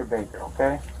Baker, Officer Baker,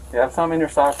 okay? You have something in your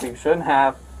sock that you shouldn't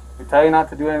have. We tell you not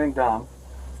to do anything dumb.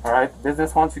 Alright?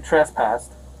 Business wants you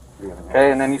trespassed.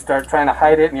 Okay, and then you start trying to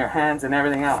hide it in your hands and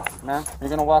everything else. Ma'am, you're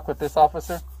gonna walk with this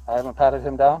officer. I haven't patted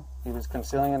him down. He was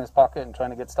concealing in his pocket and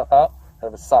trying to get stuff out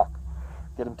of his sock.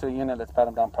 Get him to a unit, let's pat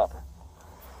him down proper.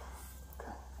 Okay,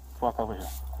 let's walk over here.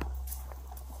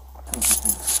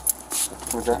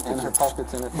 Was that in her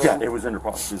pockets in her clothes? Yeah, it was in her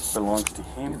pocket. This belongs to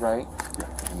him. Right. Yeah,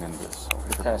 and then this.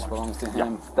 The cash belongs to him.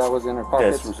 Yeah. That was in her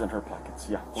pockets? This was in her pockets,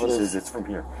 yeah. She What is- says it's from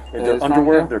here. It And their is from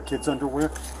underwear, here? their kids'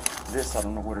 underwear. This, I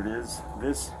don't know what it is.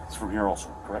 This is from here also,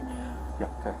 correct? Yeah.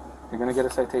 Okay. You're going to get a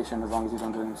citation as long as you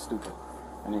don't do anything stupid.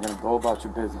 And you're going to go about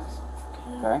your business.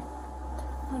 Okay?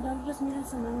 My dad just needed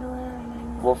some underwear and I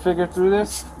need... We'll figure through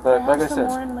this, but like I some said,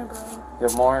 more in my bra. you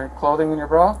have more clothing in your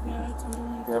bra? Yeah, it's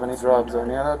underneath. Do you have any drugs or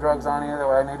any other drugs on you that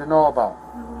I need to know about?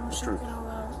 It's true.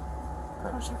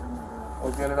 I'll check on my bra.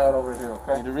 We'll get it out over here,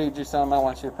 okay? I need to read you something. I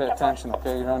want you to pay attention,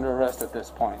 okay? You're under arrest at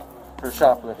this point for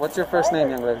shoplifting. What's your first name,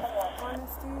 young lady?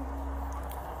 Honesty.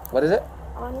 What is it?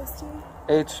 Honesty.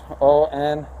 Honesty.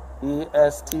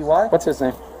 What's his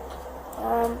name?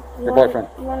 Your boyfriend.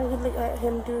 You want to let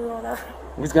him do all that?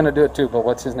 He's gonna do it too, but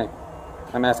what's his name?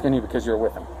 I'm asking you because you're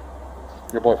with him.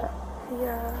 Your boyfriend.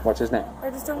 Yeah. What's his name?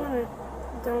 I just don't want to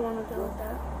deal with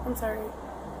that. I'm sorry.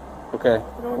 Okay.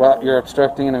 Well, you're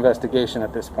obstructing an investigation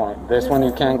at this point. This one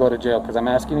you can go to jail because I'm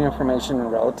asking you information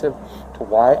relative to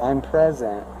why I'm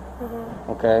present.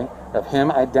 Okay. Of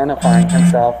him identifying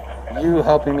himself, you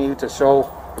helping me to show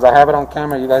Because I have it on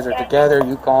camera. You guys are together.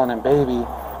 You calling him baby.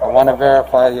 I want to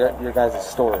verify your guys'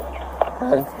 story.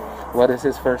 Okay? What is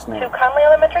his first name? Conley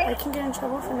Elementary? I can get in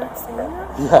trouble for not saying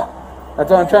that. Yeah. That's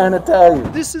what I'm trying to tell you.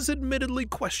 This is admittedly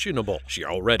questionable. She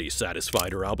already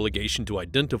satisfied her obligation to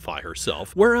identify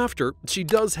herself, whereafter she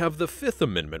does have the Fifth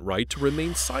Amendment right to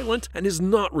remain silent and is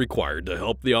not required to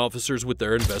help the officers with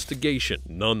their investigation.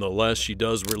 Nonetheless, she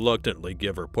does reluctantly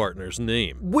give her partner's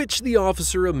name, which the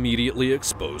officer immediately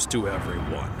exposed to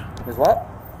everyone. His what?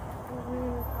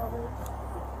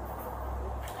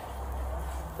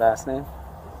 Last name?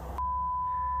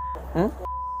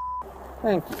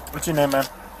 Thank you. What's your name, man?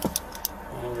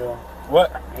 Angel.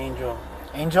 What? Angel.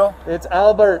 Angel? It's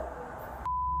Albert.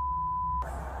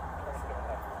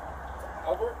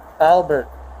 Albert,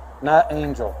 not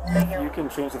Angel. You can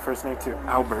change the first name to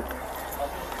Albert.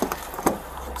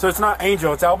 So it's not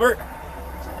Angel, it's Albert?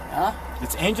 Huh?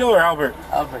 It's Angel or Albert?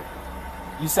 Albert.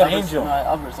 You said Albert's, Angel. No,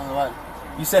 Albert's on the line.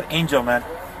 You said Angel, man.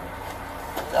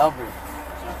 It's Albert.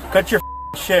 Cut your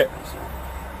shit.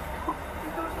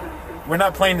 We're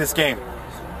not playing this game.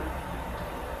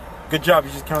 Good job,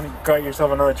 you just got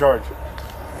yourself another charge.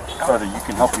 Either you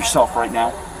can help yourself right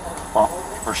now,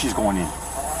 or she's going in.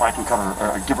 Or I can cut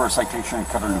her, give her a citation and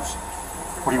cut her loose.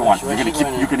 What do you want?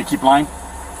 You're gonna keep lying?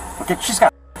 Okay, she's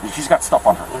got stuff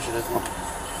on her. No, she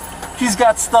doesn't. She's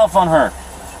got stuff on her.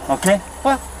 Okay?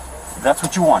 Well, that's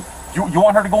what you want. You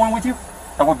want her to go in with you?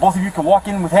 That way both of you can walk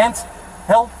in with hands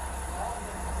held?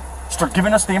 Start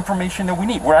giving us the information that we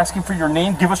need. We're asking for your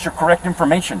name. Give us your correct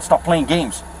information. Stop playing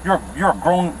games. You're a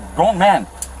grown man.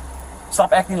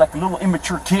 Stop acting like a little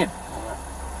immature kid.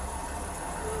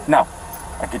 Now,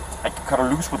 I could cut her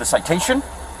loose with a citation,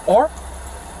 or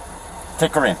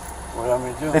take her in. What do you want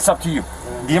me to do? It's up to you.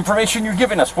 The information you're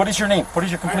giving us. What is your name? What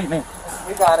is your complete name?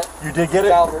 We got it. You did get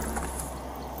it? Albert.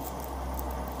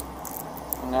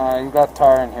 No, you got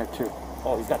tar in here too.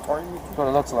 Oh, you got tar in here too? That's what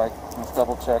it looks like. Let's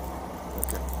double check.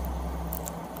 Okay.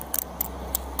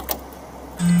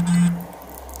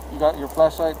 You got your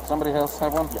flashlight? Somebody else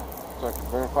have one? Yeah. So I can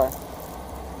verify?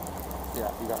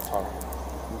 Yeah, you got tar.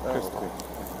 Crystal clear.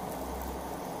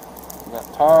 You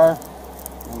got tar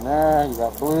in there, you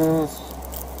got blues.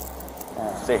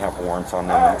 They have warrants on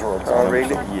them and drugs on them.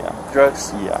 Really? Yeah.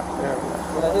 Drugs? Yeah.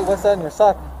 Well, hey, what's that in your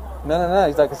sock? No.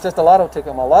 He's like, it's just a lotto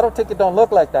ticket. My lotto ticket don't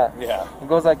look like that. Yeah. He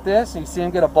goes like this, and you see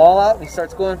him get a ball out, and he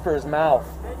starts going for his mouth.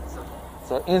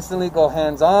 So instantly go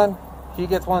hands on. He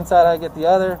gets one side, I get the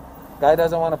other. Guy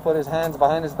doesn't want to put his hands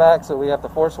behind his back, so we have to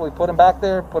forcefully put him back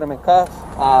there, put him in cuffs.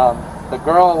 The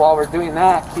girl, while we're doing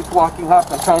that, keeps walking up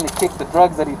and trying to kick the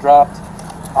drugs that he dropped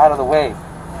out of the way.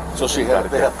 So she had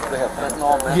it. They have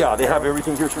fentanyl, man. Yeah, they have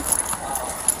everything here, sir.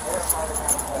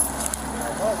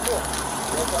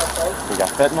 They got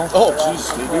fentanyl. Oh,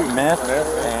 jeez. They do. Meth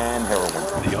and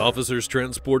heroin. The officers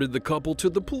transported the couple to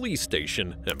the police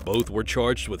station, and both were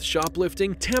charged with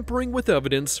shoplifting, tampering with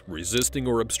evidence, resisting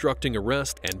or obstructing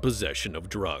arrest, and possession of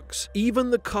drugs.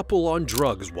 Even the couple on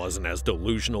drugs wasn't as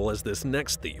delusional as this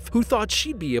next thief, who thought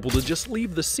she'd be able to just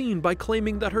leave the scene by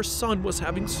claiming that her son was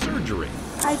having surgery.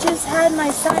 I just had my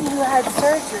son who had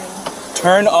surgery.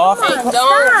 Turn off.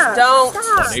 Don't.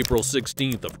 On April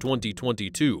 16th of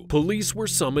 2022, police were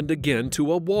summoned again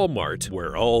to a Walmart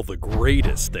where all the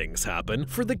greatest things happen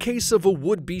for the case of a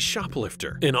would-be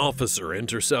shoplifter. An officer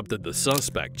intercepted the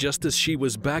suspect just as she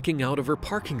was backing out of her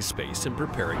parking space and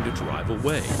preparing to drive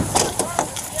away.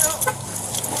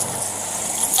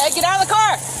 Hey, get out of the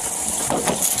car!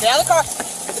 Get out of the car!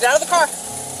 Get out of the car!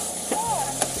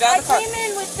 Get out of the car. I came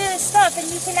in with this stuff, and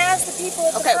you can ask the people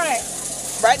at the front.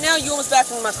 Right now, you almost backed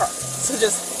into my car. So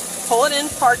just pull it in,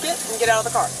 park it, and get out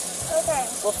of the car. Okay.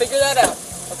 We'll figure that out.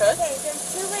 Okay? Okay, there's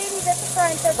two ladies at the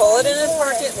front. Pull it in and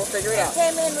park it, we'll figure it out.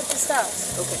 I came in with the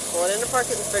stuff. Okay, pull it in and park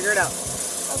it, we'll figure it out.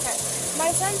 Okay.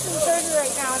 My son's in surgery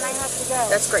right now, and I have to go.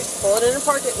 That's great. Pull it in and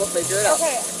park it, we'll figure it out.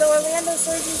 Okay, the Orlando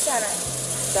Surgery Center.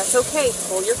 That's okay.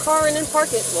 Pull your car in and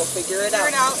park it, we'll figure it out.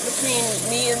 Figure it out between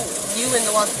me and you and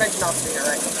the loss prevention officer here,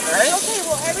 right? All right? Okay,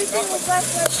 well, everything was left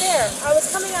right there. I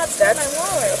was coming out to get my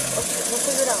wallet. Okay, we'll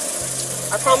figure it out.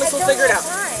 I promise we'll figure it out.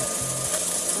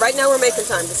 Right now we're making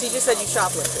time, because he just said you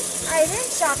shoplifted. I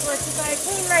didn't shoplift, but I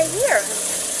came right here.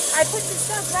 I put the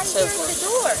stuff right here at the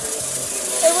door.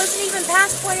 It wasn't even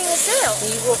past pointing of sale.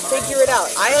 We will figure it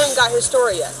out. I haven't got his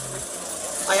story yet.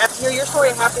 I have to hear your story,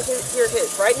 I have to hear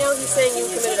his. Right now he's saying you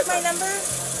committed a crime. Can you take my number?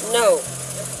 No.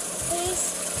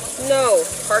 Please? No.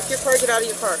 Park your car, get out of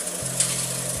your car.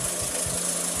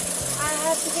 I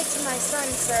have to get to my son,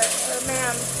 sir, or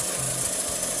ma'am.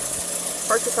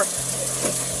 Park your car.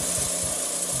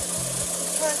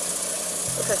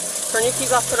 Okay. Turn your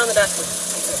keys off, put it on the dashboard.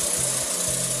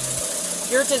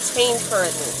 You're detained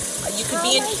currently. You could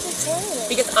be in...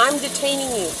 Because I'm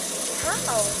detaining you.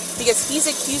 How? Because he's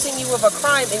accusing you of a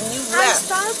crime and you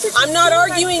left. I'm not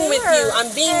arguing with you.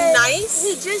 I'm being nice.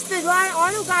 He just, the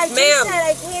auto guy just Ma'am. said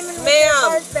I came in with a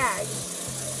garbage bag.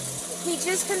 He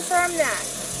just confirmed that.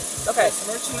 Okay. There's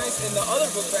merchandise in the other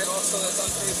book bag also that's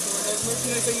unpaid for. There's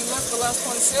merchandise that you left the last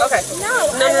one sale. Okay.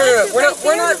 No.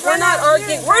 We're not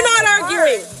arguing. We're not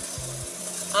arguing.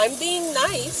 I'm being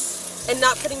nice and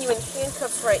not putting you in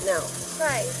handcuffs right now.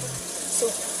 Right. So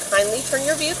kindly turn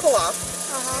your vehicle off.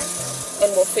 And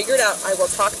we'll figure it out. I will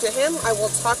talk to him. I will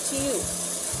talk to you.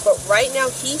 But right now,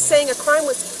 he's saying a crime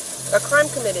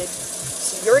committed.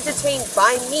 So you're detained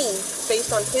by me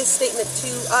based on his statement to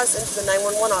us and to the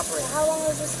 911 operator. How long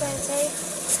is this going to take?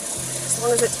 As long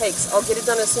as it takes. I'll get it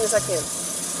done as soon as I can.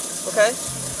 Okay?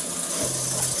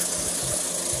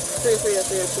 303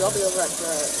 I'll be over at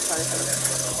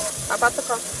 5. How about the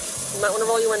car? You might want to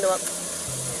roll your window up.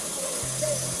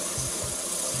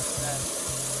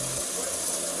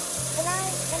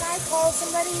 Can I call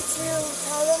somebody to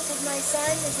tell them because my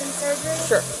son is in surgery?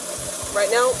 Sure. Right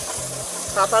now,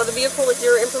 hop out of the vehicle with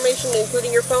your information,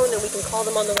 including your phone, and we can call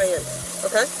them on the way in.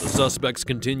 Okay? The suspects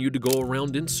continued to go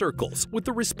around in circles with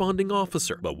the responding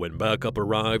officer, but when backup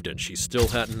arrived and she still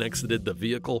hadn't exited the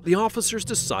vehicle, the officers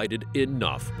decided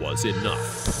enough was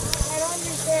enough. I don't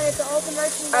understand it. All the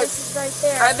merchandise is right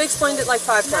there. I've explained it like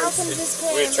 5 times. Malcolm just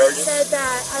came and said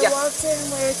that I walked in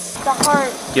with the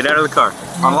heart. Get out of the car.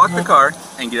 Unlock the car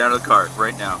and get out of the car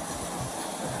right now.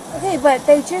 Okay, but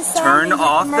they just saw Turn me with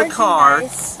off the car,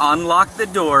 merchandise. unlock the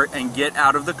door, and get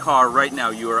out of the car right now.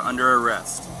 You are under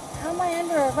arrest. How am I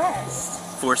under arrest?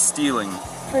 For stealing.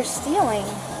 For stealing?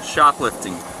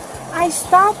 Shoplifting. I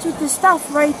stopped with the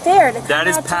stuff right there. That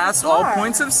is past all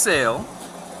points of sale.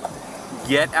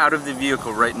 Get out of the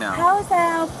vehicle right now. How is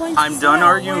that out of points I'm of done sale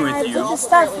arguing when with I you. put the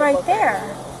stuff right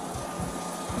there?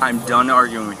 I'm done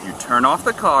arguing with you. Turn off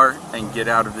the car and get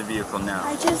out of the vehicle now.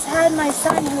 I just had my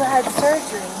son who had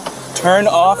surgery. Turn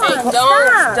off the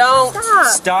car. Don't.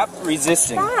 Stop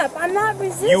resisting. Stop. I'm not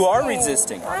resisting. You are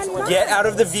resisting. I'm not. Get out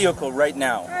of the vehicle right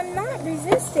now. I'm not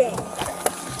resisting.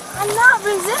 I'm not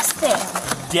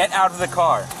resisting. Get out of the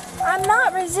car. I'm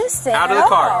not resisting. Out of the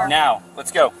car. Now.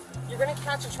 Let's go. You're going to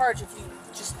catch a charge if you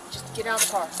just get out of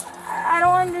the car. I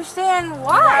don't understand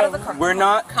why. We're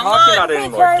not talking about it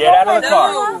anymore. Get out of the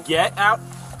car. Get out.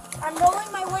 I'm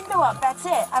rolling my window up. That's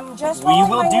it. I'm just We rolling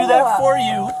will my do window that up. for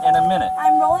you in a minute.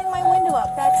 I'm rolling my window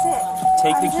up. That's it.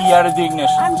 Take I'm the just- key out of the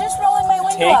ignition. I'm just rolling my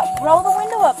window Take- up. Roll the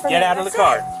window up for me. Get out of the That's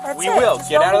car. it. That's We it. will. Just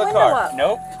Get roll out of the window car. up.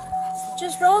 Nope.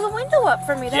 Just roll the window up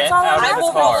for me. That's Get all out I'm of the asking I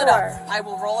will roll car. it for. up. I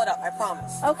will roll it up. I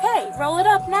promise. Okay, roll it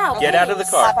up now. Get out of the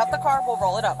car. Slap out the car. We'll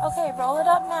roll it up. Okay, roll it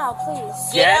up now, please.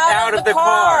 Get out of the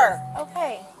car.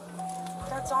 Okay.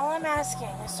 That's all I'm asking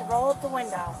is to roll up the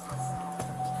window.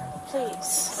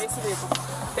 Please. Face the vehicle.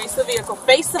 Face the vehicle.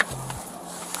 Face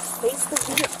the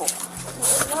vehicle.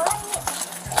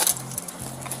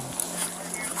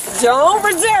 Don't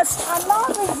resist. I'm not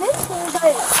resisting,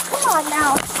 but come on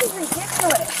now. This is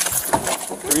ridiculous.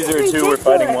 302, we're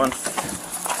fighting one.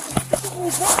 This is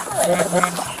ridiculous.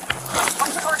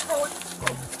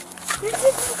 This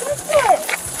is ridiculous.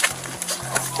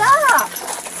 Stop.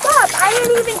 Stop. I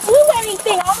didn't even do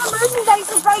anything. All the merchandise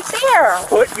is right there.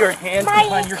 Put your hands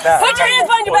behind your back. Put your hands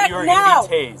behind your or back you're now. Gonna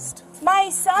be tased. My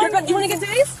son. You want to get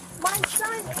tased? My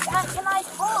son. Can I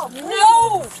call? Please?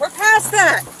 No. We're past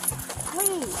that.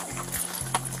 Please.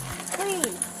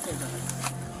 Please.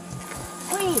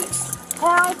 Please. Can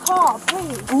I call?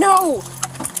 Please. No.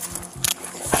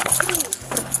 Please.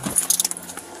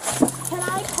 Can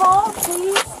I call,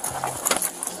 please?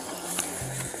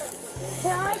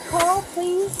 Can I call,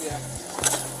 please? Yeah.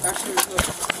 Actually,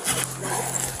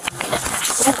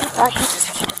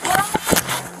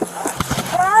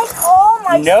 Can I call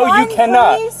my No, son, you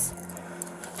cannot. please?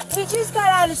 He just got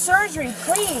out of surgery,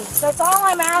 please. That's all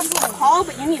I'm asking. Call,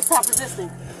 but you need to stop resisting.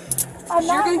 I'm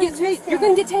You're not gonna get resisting. tased. You're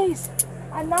gonna get tased.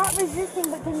 I'm not resisting,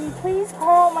 but can you please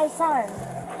call my son?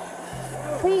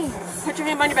 Please. Put your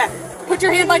hand behind your back. Put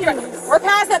your hand behind your back. We're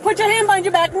past that. Put your hand behind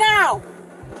your back now.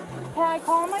 Can I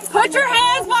call my son? Put your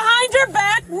hands behind your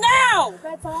back now.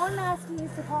 That's all I'm asking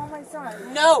is to call my son.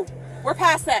 No, we're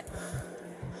past that.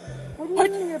 What do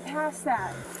you mean you're past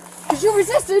that? Because you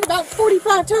resisted about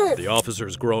 45 times. The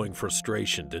officer's growing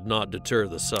frustration did not deter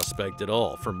the suspect at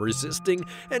all from resisting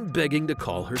and begging to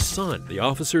call her son. The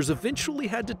officers eventually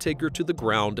had to take her to the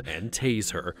ground and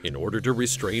tase her in order to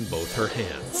restrain both her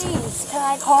hands. Please, can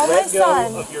I call my Let go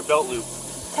son? of your belt loop.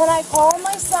 Can I call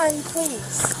my son,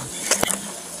 please?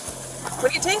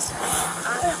 Want to get tased?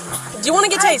 Do you want to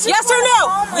get tased? Yes or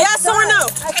no? Yes or no?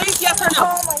 Tased, yes or no?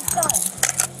 Call my son.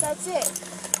 That's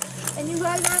it. And you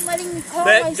guys aren't letting me call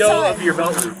my Let go son. of your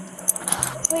belt loop.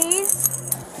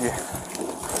 Please? Yeah.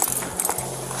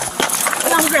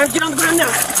 Get on the ground, get on the ground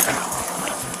now.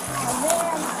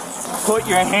 Put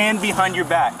your hand behind your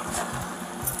back.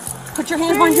 Put your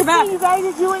hands behind your back. You guys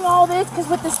are doing all this because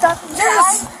with the stuff inside?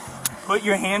 Yes! Put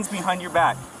your hands behind your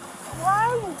back. Why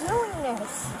are you doing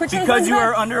this? Because you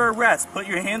are under arrest. Put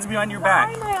your hands behind your back.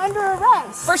 Why am I under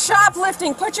arrest? For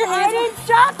shoplifting. Put your hands. I didn't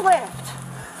shoplift.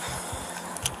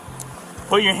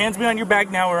 Put your hands behind your back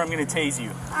now or I'm going to tase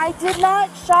you. I did not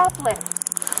shoplift.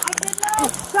 I did not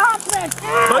shoplift.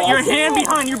 Put your hand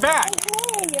behind your back.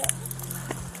 Okay.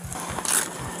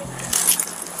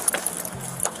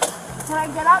 Can I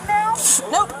get up now?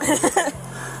 Nope.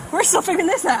 We're still figuring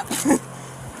this out.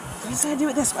 You said do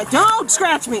it this way. Don't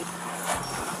scratch me.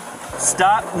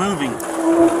 Stop moving. You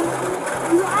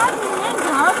have me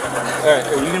handcuffed. Alright,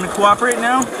 are you going to cooperate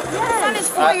now? Yes. My son is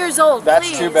 4 years old. That's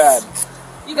please. too bad.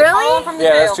 You can call him from the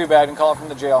jail. Yeah, that's too bad. You can call them from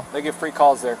the jail. They get free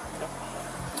calls there.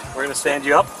 We're going to stand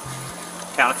you up.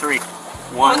 Count of 3.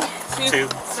 1, 2,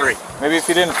 3. Maybe if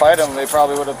you didn't fight them, they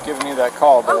probably would have given you that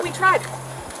call. But, Oh, we tried.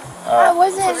 I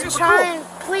wasn't trying.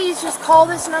 Please just call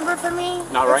this number for me.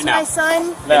 Not right It's now. my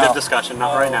son. End of discussion,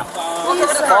 not right now. Please,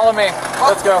 sir. Follow me.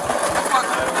 Let's go.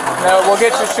 No, we'll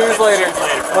get your shoes later.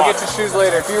 We'll get your shoes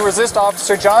later. If you resist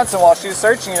Officer Johnson while she's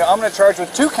searching you, I'm going to charge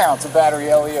with 2 counts of battery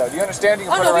LEO. Do you understand? You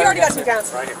can Oh put no, it we right already got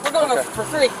against 2 it. counts. We're going over for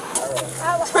free.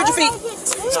 Spread your feet.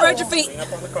 Spread your feet.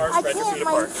 I can't.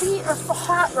 My feet are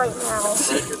hot right now.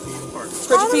 Spread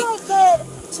your How feet. do I get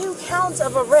 2 counts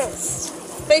of arrest?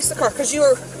 Face the car because you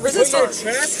were resisting.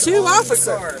 2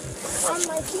 officers.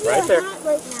 My feet Right are there. hot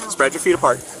right now. Spread your feet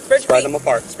apart. Spread your feet. them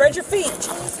apart. Spread your feet.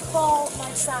 Please call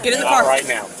my son. Get in the Not car. right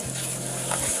now.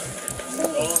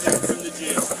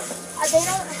 They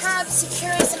don't have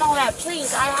securities and all that.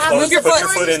 Please, I have. Move your Put foot. your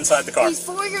foot inside the car. He's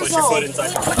 4 years Put your old. foot inside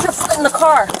the car. Put your foot in the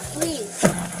car. Please.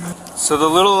 So the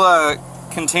little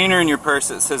container in your purse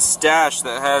that says stash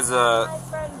that has a... My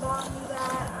friend bought me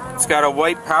that. It's got a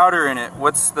white powder in it.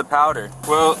 What's the powder?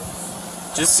 Well,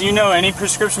 just so you know, any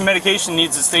prescription medication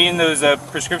needs to stay in those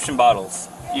prescription bottles,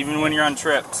 even when you're on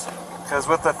trips. Because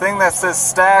with the thing that says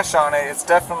stash on it, it's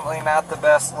definitely not the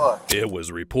best look. It was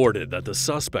reported that the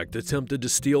suspect attempted to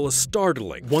steal a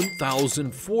startling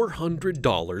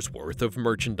 $1,400 worth of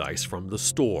merchandise from the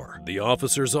store. The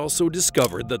officers also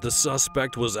discovered that the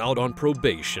suspect was out on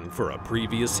probation for a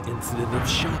previous incident of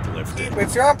shoplifting.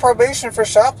 If you're on probation for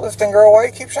shoplifting, girl, why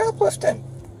do you keep shoplifting?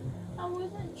 I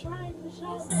wasn't trying to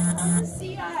shoplift. I'm a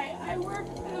CI. I work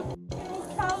for the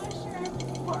Ocala Sheriff's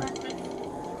Department.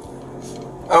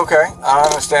 Okay, I don't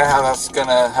understand how that's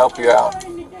gonna help you out. I'm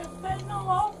trying to get fentanyl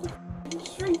off the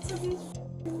streets of this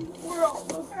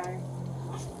world, okay?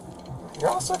 You're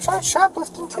also trying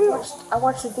shoplifting too. I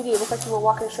watched the video. It looked like you were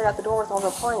walking straight out the door with all the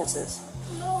appliances.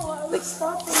 No, I was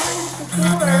stopping right at the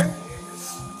door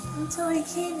until he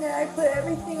came there. I put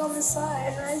everything on the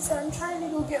side and I said, I'm trying to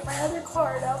go get my other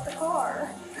card out the car.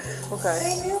 Okay.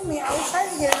 They knew me. I was trying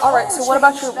to get it. All right. So what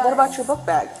about your book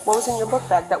bag? What was in your book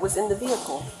bag that was in the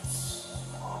vehicle?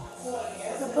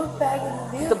 The book bag in the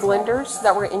vehicle. The blenders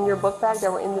that were in your book bag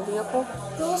that were in the vehicle?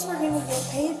 Those were going to get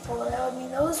paid for. I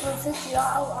mean, those were $50.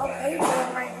 I'll pay for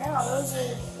them right now. Those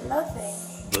are nothing.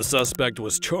 The suspect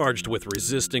was charged with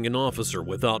resisting an officer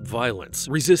without violence,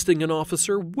 resisting an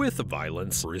officer with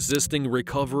violence, resisting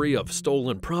recovery of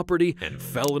stolen property, and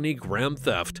felony grand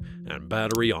theft and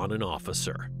battery on an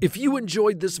officer. If you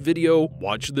enjoyed this video,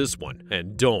 watch this one,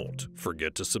 and don't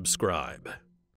forget to subscribe.